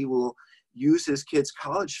addict, and he will use his kids'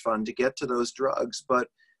 college fund to get to those drugs. But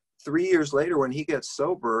 3 years later, when he gets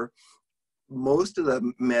sober, most of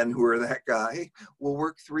the men who are that guy will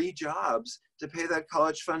work 3 jobs to pay that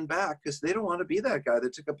college fund back because they don't want to be that guy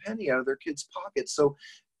that took a penny out of their kid's pocket. So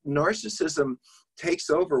narcissism takes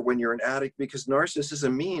over when you're an addict, because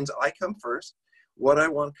narcissism means I come first, what I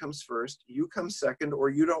want comes first, you come second, or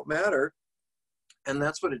you don't matter. And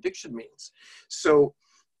that's what addiction means. So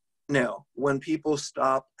now, when people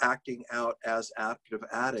stop acting out as active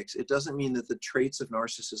addicts, it doesn't mean that the traits of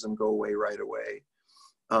narcissism go away right away.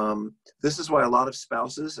 This is why a lot of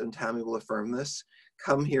spouses, and Tammy will affirm this,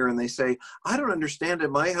 come here and they say, I don't understand it.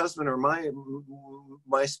 My husband or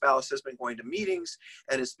my spouse has been going to meetings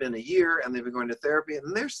and it's been a year and they've been going to therapy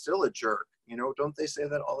and they're still a jerk. You know, don't they say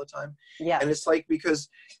that all the time? Yeah. And it's like, because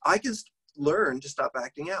I can learn to stop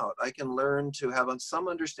acting out. I can learn to have some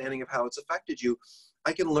understanding of how it's affected you.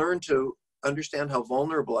 I can learn to understand how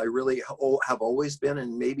vulnerable I really have always been,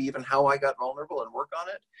 and maybe even how I got vulnerable, and work on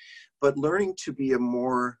it. But learning to be a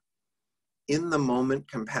more in the moment,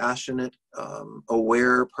 compassionate,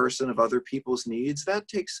 aware person of other people's needs, that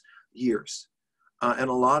takes years and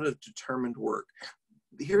a lot of determined work.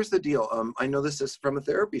 Here's the deal. I know this is from a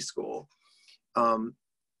therapy school.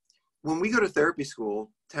 When we go to therapy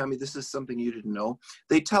school, Tammy, this is something you didn't know.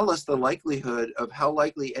 They tell us the likelihood of how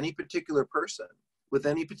likely any particular person with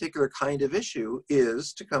any particular kind of issue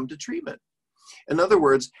is to come to treatment. In other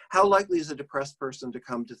words, how likely is a depressed person to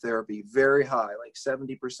come to therapy? Very high, like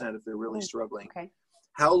 70% if they're really struggling. Okay.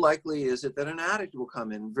 How likely is it that an addict will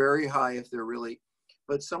come in? Very high if they're really,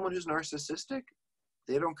 but someone who's narcissistic,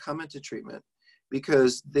 they don't come into treatment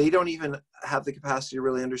because they don't even have the capacity to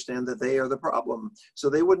really understand that they are the problem. So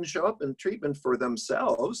they wouldn't show up in treatment for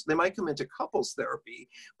themselves. They might come into couples therapy,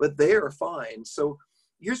 but they are fine. So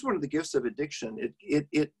here's one of the gifts of addiction.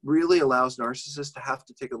 It really allows narcissists to have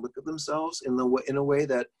to take a look at themselves in a way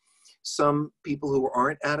that some people who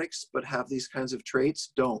aren't addicts but have these kinds of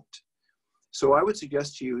traits don't. So I would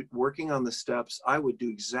suggest to you, working on the steps, I would do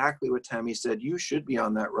exactly what Tammy said. You should be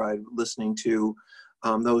on that ride, listening to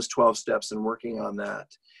those 12 steps and working on that.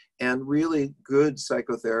 And really good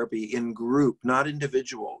psychotherapy in group, not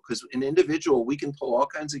individual, because in individual, we can pull all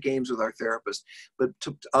kinds of games with our therapist. But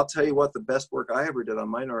I'll tell you what, the best work I ever did on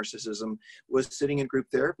my narcissism was sitting in group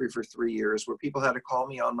therapy for 3 years, where people had to call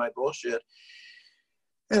me on my bullshit.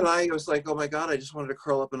 And I was like, oh my God, I just wanted to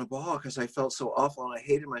curl up in a ball because I felt so awful and I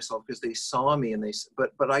hated myself because they saw me and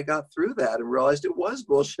but I got through that and realized it was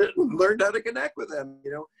bullshit and learned how to connect with them,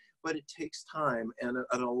 you know. But it takes time and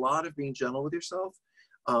a lot of being gentle with yourself.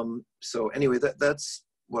 So anyway, that's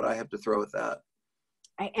what I have to throw at that.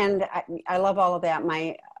 I love all of that.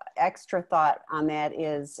 My extra thought on that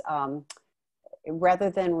is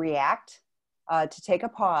rather than react, to take a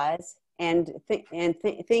pause and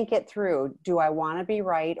think it through. Do I want to be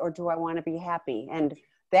right or do I want to be happy? And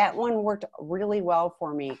that one worked really well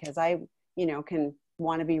for me because I, can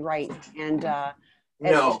want to be right. And at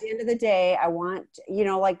the end of the day, I want,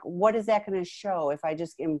 like, what is that going to show if I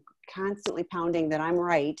just am constantly pounding that I'm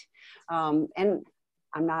right? And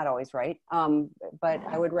I'm not always right. But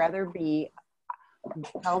I would rather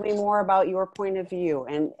tell me more about your point of view.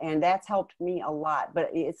 And that's helped me a lot. But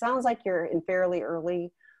it sounds like you're in fairly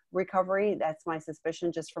early recovery. That's my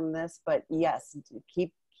suspicion just from this. But yes,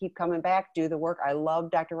 keep coming back, do the work. I love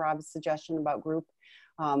Dr. Rob's suggestion about group.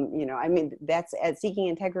 That's at Seeking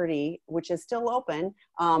Integrity, which is still open.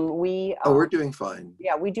 We're doing fine.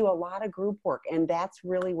 Yeah, we do a lot of group work, and that's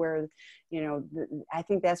really where, I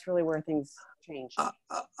think that's really where things change.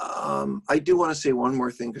 I do want to say one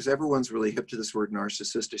more thing, because everyone's really hip to this word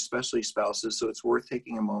narcissist, especially spouses, so it's worth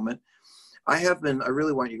taking a moment. I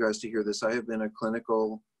really want you guys to hear this. I have been a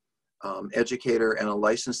clinical educator and a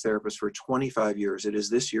licensed therapist for 25 years. It is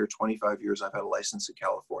this year, 25 years I've had a license in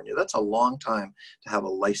California. That's a long time to have a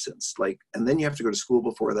license. And then you have to go to school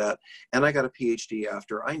before that. And I got a PhD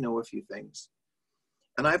after. I know a few things.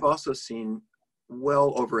 And I've also seen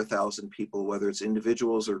well over 1,000 people, whether it's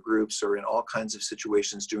individuals or groups or in all kinds of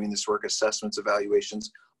situations doing this work, assessments,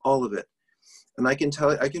 evaluations, all of it. And I can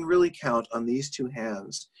tell you, I can really count on these two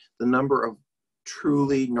hands the number of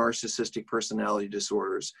truly narcissistic personality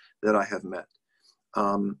disorders that I have met.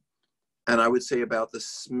 And I would say about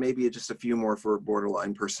this, maybe just a few more for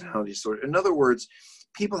borderline personality disorder. In other words,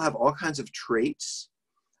 people have all kinds of traits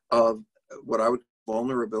of what I would call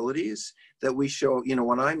vulnerabilities that we show. You know,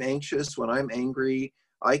 when I'm anxious, when I'm angry,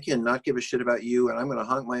 I can not give a shit about you, and I'm going to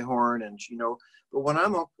honk my horn, and you know. But when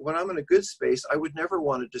I'm in a good space, I would never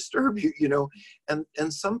want to disturb you, you know.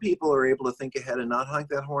 And some people are able to think ahead and not honk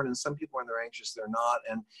that horn, and some people, when they're anxious, they're not.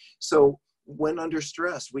 And so when under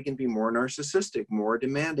stress, we can be more narcissistic, more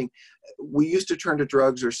demanding. We used to turn to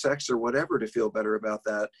drugs or sex or whatever to feel better about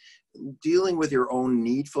that. Dealing with your own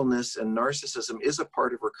needfulness and narcissism is a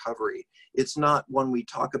part of recovery. It's not one we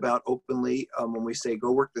talk about openly when we say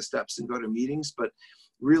go work the steps and go to meetings, but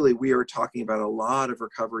really we are talking about a lot of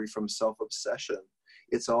recovery from self-obsession.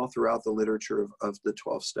 It's all throughout the literature of the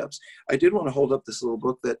 12 steps. I did want to hold up this little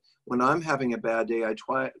book that when I'm having a bad day, I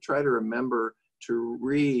try to remember to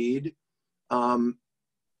read.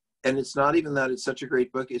 And it's not even that it's such a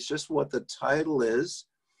great book, it's just what the title is,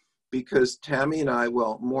 because Tammy and I,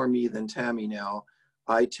 well, more me than Tammy now,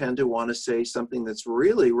 I tend to want to say something that's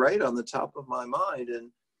really right on the top of my mind,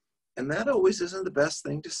 and that always isn't the best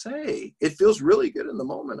thing to say. It feels really good in the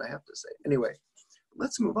moment, I have to say. Anyway,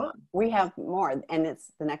 let's move on. We have more, and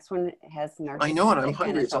it's the next one has narcissistic. I know, and I'm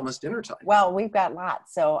hungry. It's almost dinner time. Well, we've got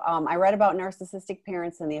lots. So I read about narcissistic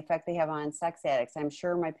parents and the effect they have on sex addicts. I'm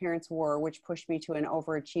sure my parents were, which pushed me to an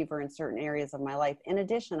overachiever in certain areas of my life. In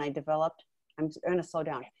addition, I'm going to slow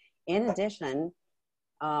down. In addition,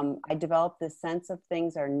 I developed this sense of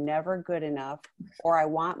things are never good enough, or I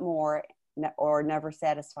want more, or never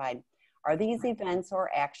satisfied. Are these events or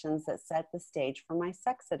actions that set the stage for my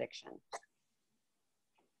sex addiction?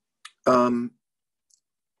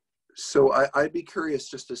 So I'd be curious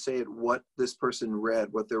just to say what this person read,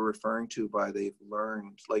 what they're referring to by they've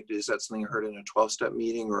learned. Like, is that something I heard in a 12-step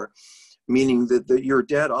meeting, or meaning that you're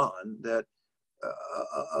dead on, that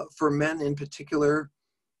for men in particular,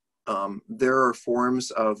 there are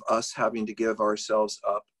forms of us having to give ourselves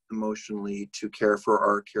up emotionally to care for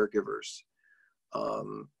our caregivers.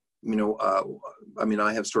 You know, I mean,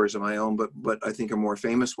 I have stories of my own, but I think a more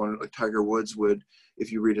famous one, like Tiger Woods would,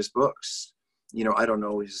 if you read his books, you know, I don't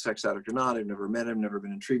know if he's a sex addict or not. I've never met him, never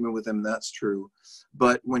been in treatment with him. That's true.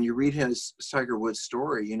 But when you read his Tiger Woods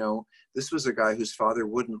story, you know, this was a guy whose father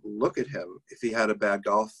wouldn't look at him if he had a bad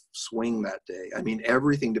golf swing that day. I mean,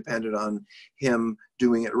 everything depended on him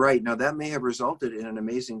doing it right. Now, that may have resulted in an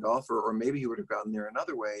amazing golfer, or maybe he would have gotten there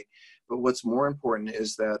another way. But what's more important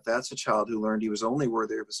is that that's a child who learned he was only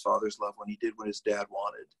worthy of his father's love when he did what his dad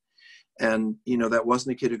wanted. And, you know, that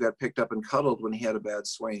wasn't a kid who got picked up and cuddled when he had a bad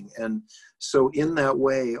swing. And so in that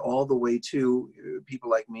way, all the way to people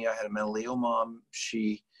like me, I had a mentally ill mom.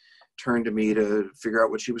 She turned to me to figure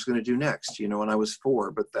out what she was going to do next, you know, when I was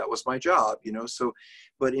 4, but that was my job, you know. So,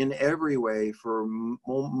 but in every way, for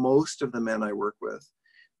most of the men I work with,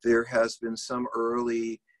 there has been some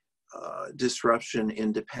early disruption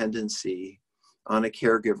in dependency on a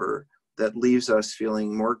caregiver that leaves us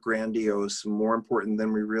feeling more grandiose, more important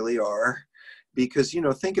than we really are. Because, you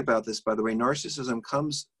know, think about this, by the way, narcissism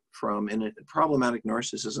comes from, problematic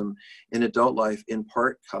narcissism in adult life in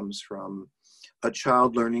part comes from a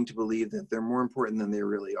child learning to believe that they're more important than they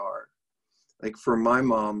really are. Like for my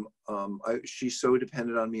mom, she so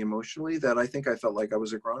depended on me emotionally that I think I felt like I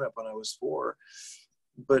was a grown-up when I was 4.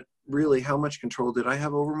 But really, how much control did I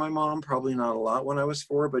have over my mom? Probably not a lot when I was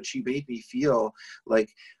 4, but she made me feel like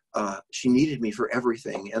she needed me for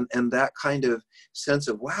everything. And that kind of sense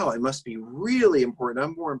of, wow, I must be really important.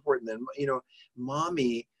 I'm more important than, you know,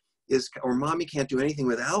 mommy is, or mommy can't do anything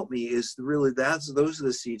without me, is really, those are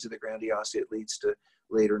the seeds of the grandiosity that leads to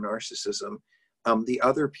later narcissism. The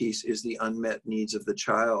other piece is the unmet needs of the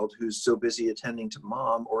child who's so busy attending to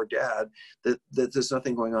mom or dad that there's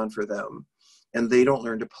nothing going on for them. And they don't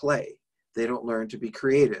learn to play. They don't learn to be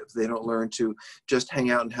creative. They don't learn to just hang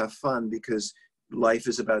out and have fun, because life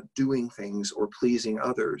is about doing things or pleasing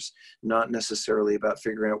others, not necessarily about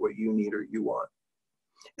figuring out what you need or you want.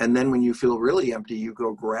 And then when you feel really empty, you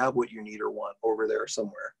go grab what you need or want over there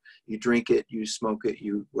somewhere. You drink it, you smoke it,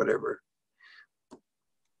 you whatever.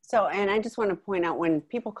 So, and I just want to point out, when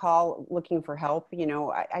people call looking for help, you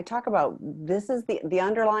know, I talk about, this is the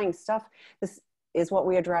underlying stuff. is what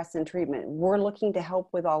we address in treatment. We're looking to help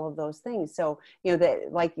with all of those things. So, you know,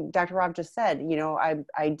 that, like Dr. Rob just said, you know,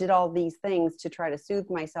 I did all these things to try to soothe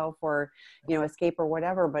myself or, you know, escape or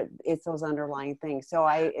whatever, but it's those underlying things. So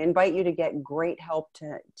I invite you to get great help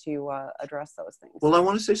to address those things. Well, I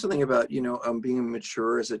want to say something about, you know, being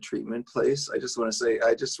mature as a treatment place. I just want to say,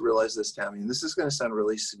 I just realized this, Tammy, and this is going to sound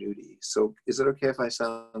really snooty. So is it okay if I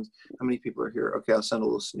sound, how many people are here? Okay, I'll sound a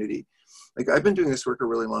little snooty. Like, I've been doing this work a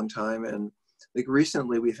really long time, and like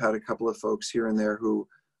recently we've had a couple of folks here and there who,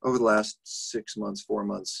 over the last 6 months, 4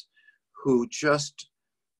 months, who just,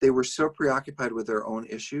 they were so preoccupied with their own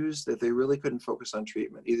issues that they really couldn't focus on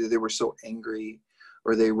treatment. Either they were so angry,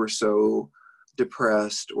 or they were so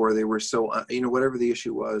depressed, or they were so, you know, whatever the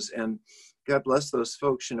issue was. And God bless those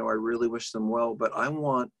folks, you know, I really wish them well, but I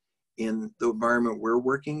want, in the environment we're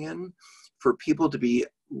working in, for people to be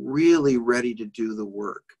really ready to do the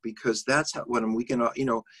work, because that's how, when we can, you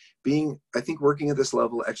know, being, I think, working at this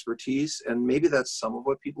level of expertise, and maybe that's some of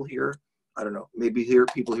what people hear. I don't know, maybe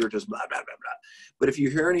people hear just blah, blah, blah, blah. But if you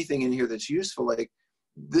hear anything in here that's useful, like,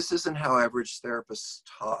 this isn't how average therapists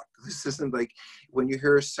talk. This isn't like when you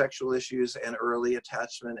hear sexual issues and early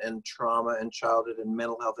attachment and trauma and childhood and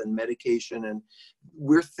mental health and medication, and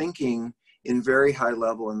we're thinking in very high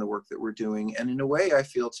level in the work that we're doing. And in a way, I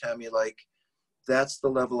feel, Tammy, like that's the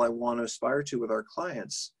level I want to aspire to with our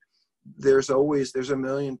clients. There's a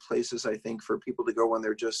million places, I think, for people to go when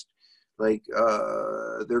they're just like,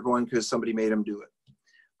 they're going because somebody made them do it.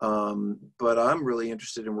 But I'm really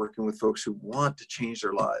interested in working with folks who want to change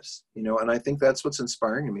their lives, you know, and I think that's what's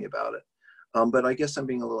inspiring to me about it. But I guess I'm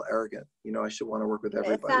being a little arrogant. You know, I should want to work with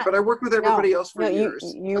everybody, but I worked with everybody else for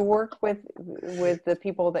years. You work with the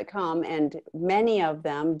people that come, and many of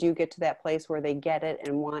them do get to that place where they get it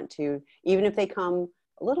and want to, even if they come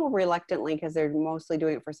a little reluctantly because they're mostly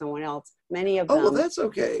doing it for someone else. Many of them. Oh, well, that's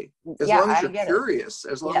okay. As long as you're curious,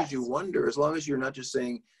 as long as you wonder, as long as you're not just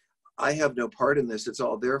saying, I have no part in this, it's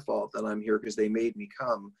all their fault that I'm here because they made me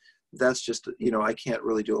come. That's just, you know, I can't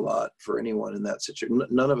really do a lot for anyone in that situation.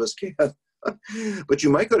 None of us can. But you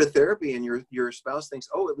might go to therapy and your spouse thinks,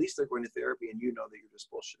 oh, at least they're going to therapy, and you know that you're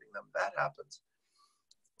just bullshitting them. That happens.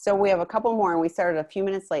 So we have a couple more, and we started a few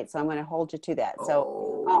minutes late, so I'm going to hold you to that.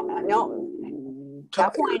 So, no,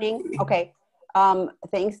 stop whining. Okay.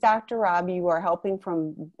 Thanks, Dr. Rob. You are helping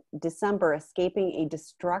from December, escaping a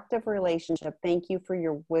destructive relationship. Thank you for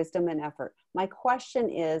your wisdom and effort. My question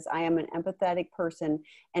is, I am an empathetic person,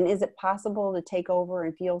 and is it possible to take over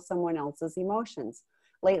and feel someone else's emotions?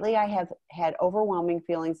 Lately, I have had overwhelming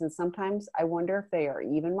feelings, and sometimes I wonder if they are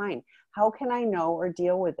even mine. How can I know or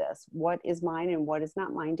deal with this? What is mine and what is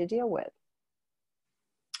not mine to deal with?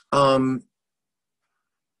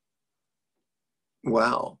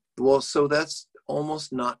 Wow. Well, so that's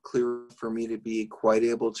almost not clear for me to be quite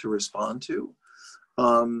able to respond to.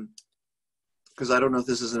 Because I don't know if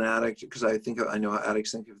this is an addict, because I know how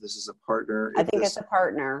addicts think if this is a partner. I think it's a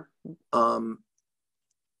partner.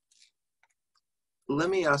 Let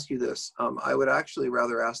me ask you this. I would actually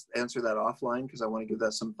rather answer that offline because I want to give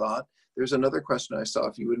that some thought. There's another question I saw,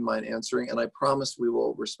 if you wouldn't mind answering, and I promise we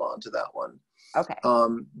will respond to that one. Okay.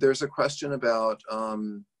 There's a question about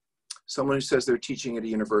someone who says they're teaching at a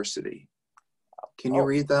university. Can you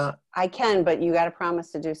read that? I can, but you got to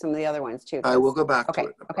promise to do some of the other ones too. I will go back to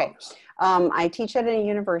it. Okay. I teach at a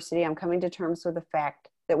university. I'm coming to terms with the fact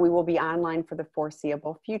that we will be online for the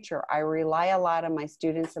foreseeable future. I rely a lot on my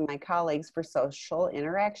students and my colleagues for social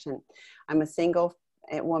interaction. I'm a single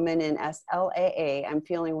woman in SLAA. I'm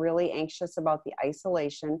feeling really anxious about the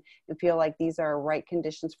isolation and feel like these are right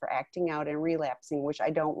conditions for acting out and relapsing, which I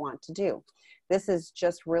don't want to do. This is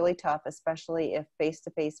just really tough, especially if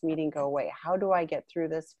face-to-face meetings go away. How do I get through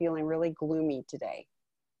this feeling really gloomy today?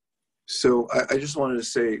 So I just wanted to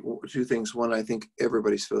say two things. One, I think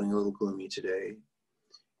everybody's feeling a little gloomy today,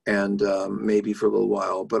 and maybe for a little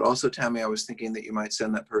while. But also, Tammy, I was thinking that you might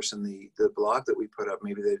send that person the blog that we put up.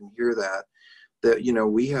 Maybe they didn't hear that. That, you know,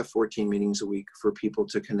 we have 14 meetings a week for people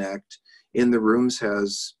to connect. In the Rooms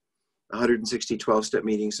has 160 12-step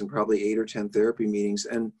meetings and probably 8 or 10 therapy meetings.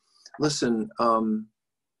 And listen, I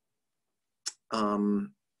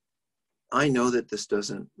know that this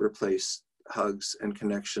doesn't replace hugs and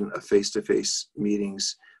connection of face-to-face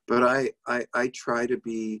meetings, but I try to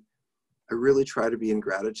be, I really try to be in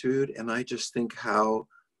gratitude. And I just think how,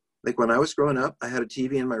 like when I was growing up, I had a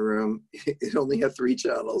TV in my room. It only had 3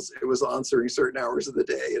 channels. It was on during certain hours of the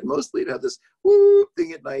day. And mostly it had this whoop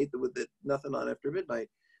thing at night with nothing on after midnight.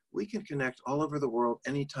 We can connect all over the world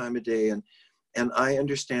any time of day. And And I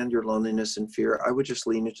understand your loneliness and fear. I would just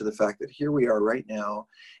lean into the fact that here we are right now,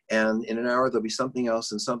 and in an hour there'll be something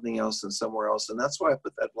else and something else and somewhere else. And that's why I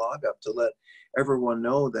put that blog up, to let everyone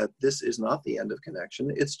know that this is not the end of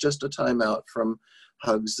connection. It's just a timeout from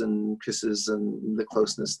hugs and kisses and the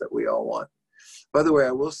closeness that we all want. By the way,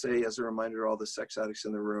 I will say, as a reminder to all the sex addicts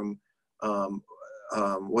in the room,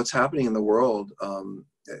 what's happening in the world,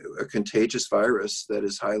 a contagious virus that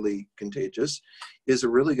is highly contagious, is a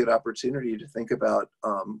really good opportunity to think about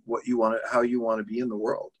what you want, how you want to be in the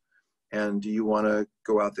world. And do you want to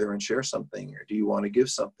go out there and share something, or do you want to give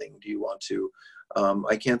something? Do you want to,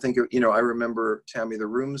 I can't think of, I remember, Tammy, the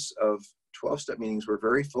rooms of 12-step meetings were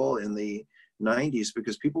very full in the 90s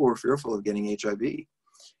because people were fearful of getting HIV.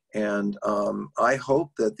 And I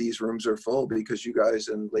hope that these rooms are full because you guys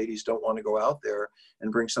and ladies don't want to go out there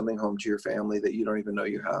and bring something home to your family that you don't even know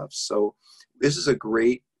you have. So this is a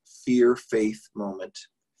great fear-faith moment.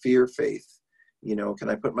 Fear-faith. Can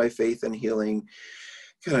I put my faith in healing?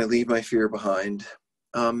 Can I leave my fear behind?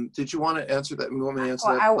 Did you want to answer that? You want me to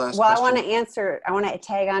answer that last question? I want to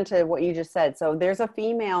tag on to what you just said. So there's a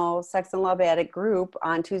female sex and love addict group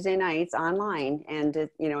on Tuesday nights online, and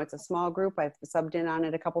it's a small group. I've subbed in on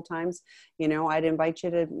it a couple times. I'd invite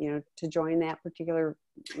you to join that particular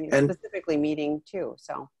specifically meeting too.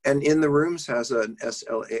 So, and In the Rooms has an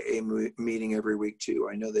SLAA meeting every week too.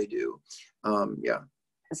 I know they do. Yeah.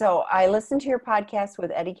 So I listened to your podcast with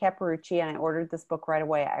Eddie Caparucci, and I ordered this book right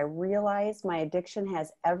away. I realized my addiction has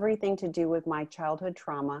everything to do with my childhood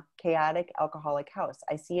trauma, chaotic alcoholic house.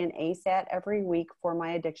 I see an ASAT every week for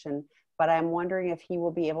my addiction, but I'm wondering if he will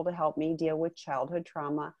be able to help me deal with childhood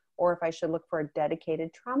trauma, or if I should look for a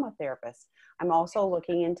dedicated trauma therapist. I'm also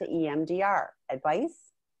looking into EMDR. Advice?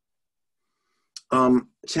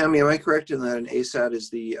 Tammy, am I correct in that an ASAT is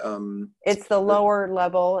the it's the lower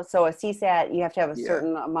level. So a CSAT, you have to have a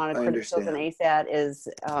certain amount of credentials. An ASAT is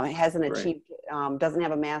hasn't achieved, doesn't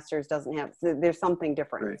have a master's, doesn't have. There's something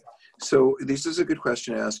different. Right. So this is a good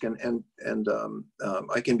question to ask, and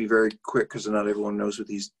I can be very quick because not everyone knows what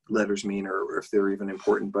these letters mean or if they're even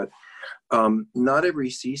important. But not every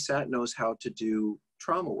CSAT knows how to do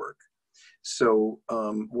trauma work. So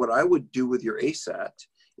what I would do with your ASAT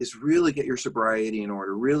is really get your sobriety in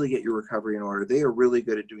order, really get your recovery in order. They are really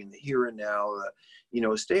good at doing the here and now.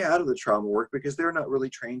 Stay out of the trauma work because they're not really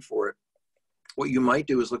trained for it. What you might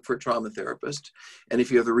do is look for a trauma therapist. And if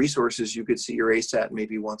you have the resources, you could see your ASAT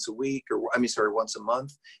maybe once a week, once a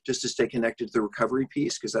month, just to stay connected to the recovery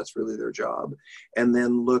piece, because that's really their job. And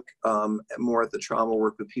then look more at the trauma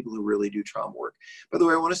work with people who really do trauma work. By the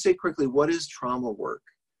way, I want to say quickly, what is trauma work?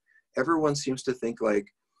 Everyone seems to think like,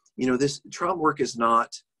 this trauma work is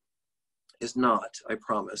not, I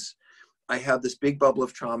promise. I have this big bubble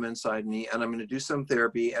of trauma inside me, and I'm going to do some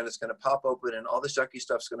therapy, and it's going to pop open, and all the yucky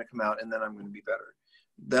stuff's going to come out, and then I'm going to be better.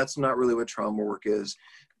 That's not really what trauma work is.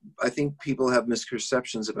 I think people have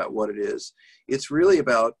misconceptions about what it is. It's really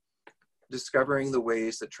about discovering the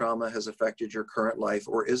ways that trauma has affected your current life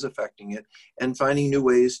or is affecting it, and finding new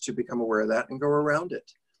ways to become aware of that and go around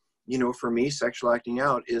it. For me, sexual acting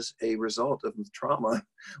out is a result of trauma.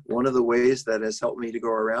 One of the ways that has helped me to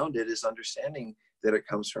go around it is understanding that it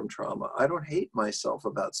comes from trauma. I don't hate myself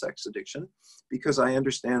about sex addiction because I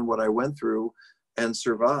understand what I went through and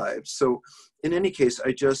survived. So in any case,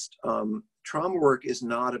 trauma work is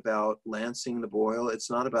not about lancing the boil. It's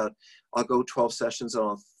not about, I'll go 12 sessions and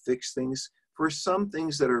I'll fix things. For some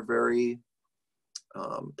things that are very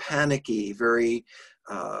panicky, very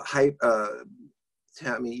hype,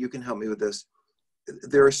 Tammy, you can help me with this.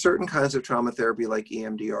 There are certain kinds of trauma therapy like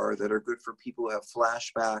EMDR that are good for people who have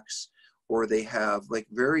flashbacks, or they have like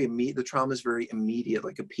the trauma is very immediate,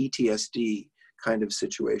 like a PTSD kind of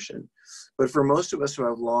situation. But for most of us who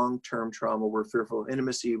have long-term trauma, we're fearful of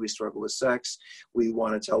intimacy, we struggle with sex, we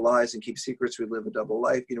want to tell lies and keep secrets, we live a double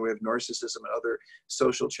life, we have narcissism and other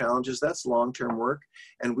social challenges. That's long-term work,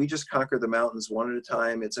 and we just conquer the mountains one at a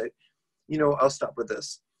time. I'll stop with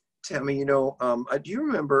this. Tammy, do you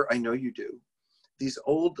remember, I know you do, these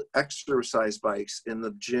old exercise bikes in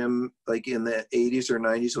the gym, like in the 80s or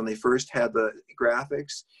 90s when they first had the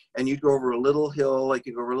graphics, and you'd go over a little hill, like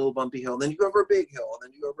you go over a little bumpy hill, and then you go over a big hill, and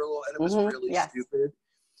then you go over a little, and it was really stupid.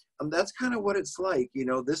 That's kind of what it's like.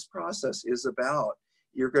 This process is about,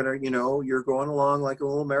 you're going along like a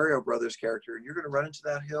little Mario Brothers character, and you're going to run into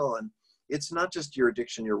that hill, and it's not just your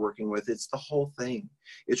addiction you're working with, it's the whole thing.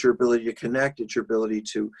 It's your ability to connect, it's your ability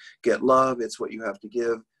to get love, it's what you have to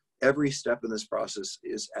give. Every step in this process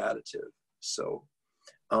is additive. So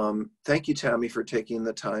thank you, Tammy, for taking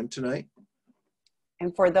the time tonight.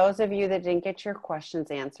 And for those of you that didn't get your questions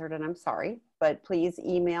answered, and I'm sorry, but please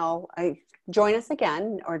email, join us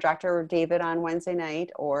again, or Dr. David on Wednesday night,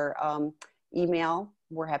 or email.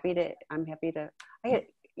 I'm happy to, I get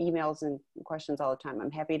emails and questions all the time.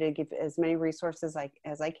 I'm happy to give as many resources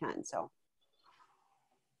as I can. So,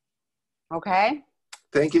 okay.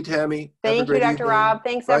 Thank you, Tammy. Thank you, Dr. Rob.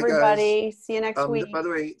 Thanks, Bye, everybody. guys. See you next week. By the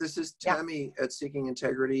way, this is Tammy at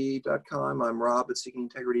seekingintegrity.com. I'm Rob at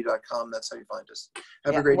seekingintegrity.com. That's how you find us.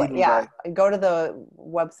 Have a great evening. Bye. Go to the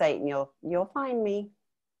website and you'll find me.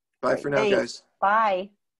 Bye for now, guys. Bye.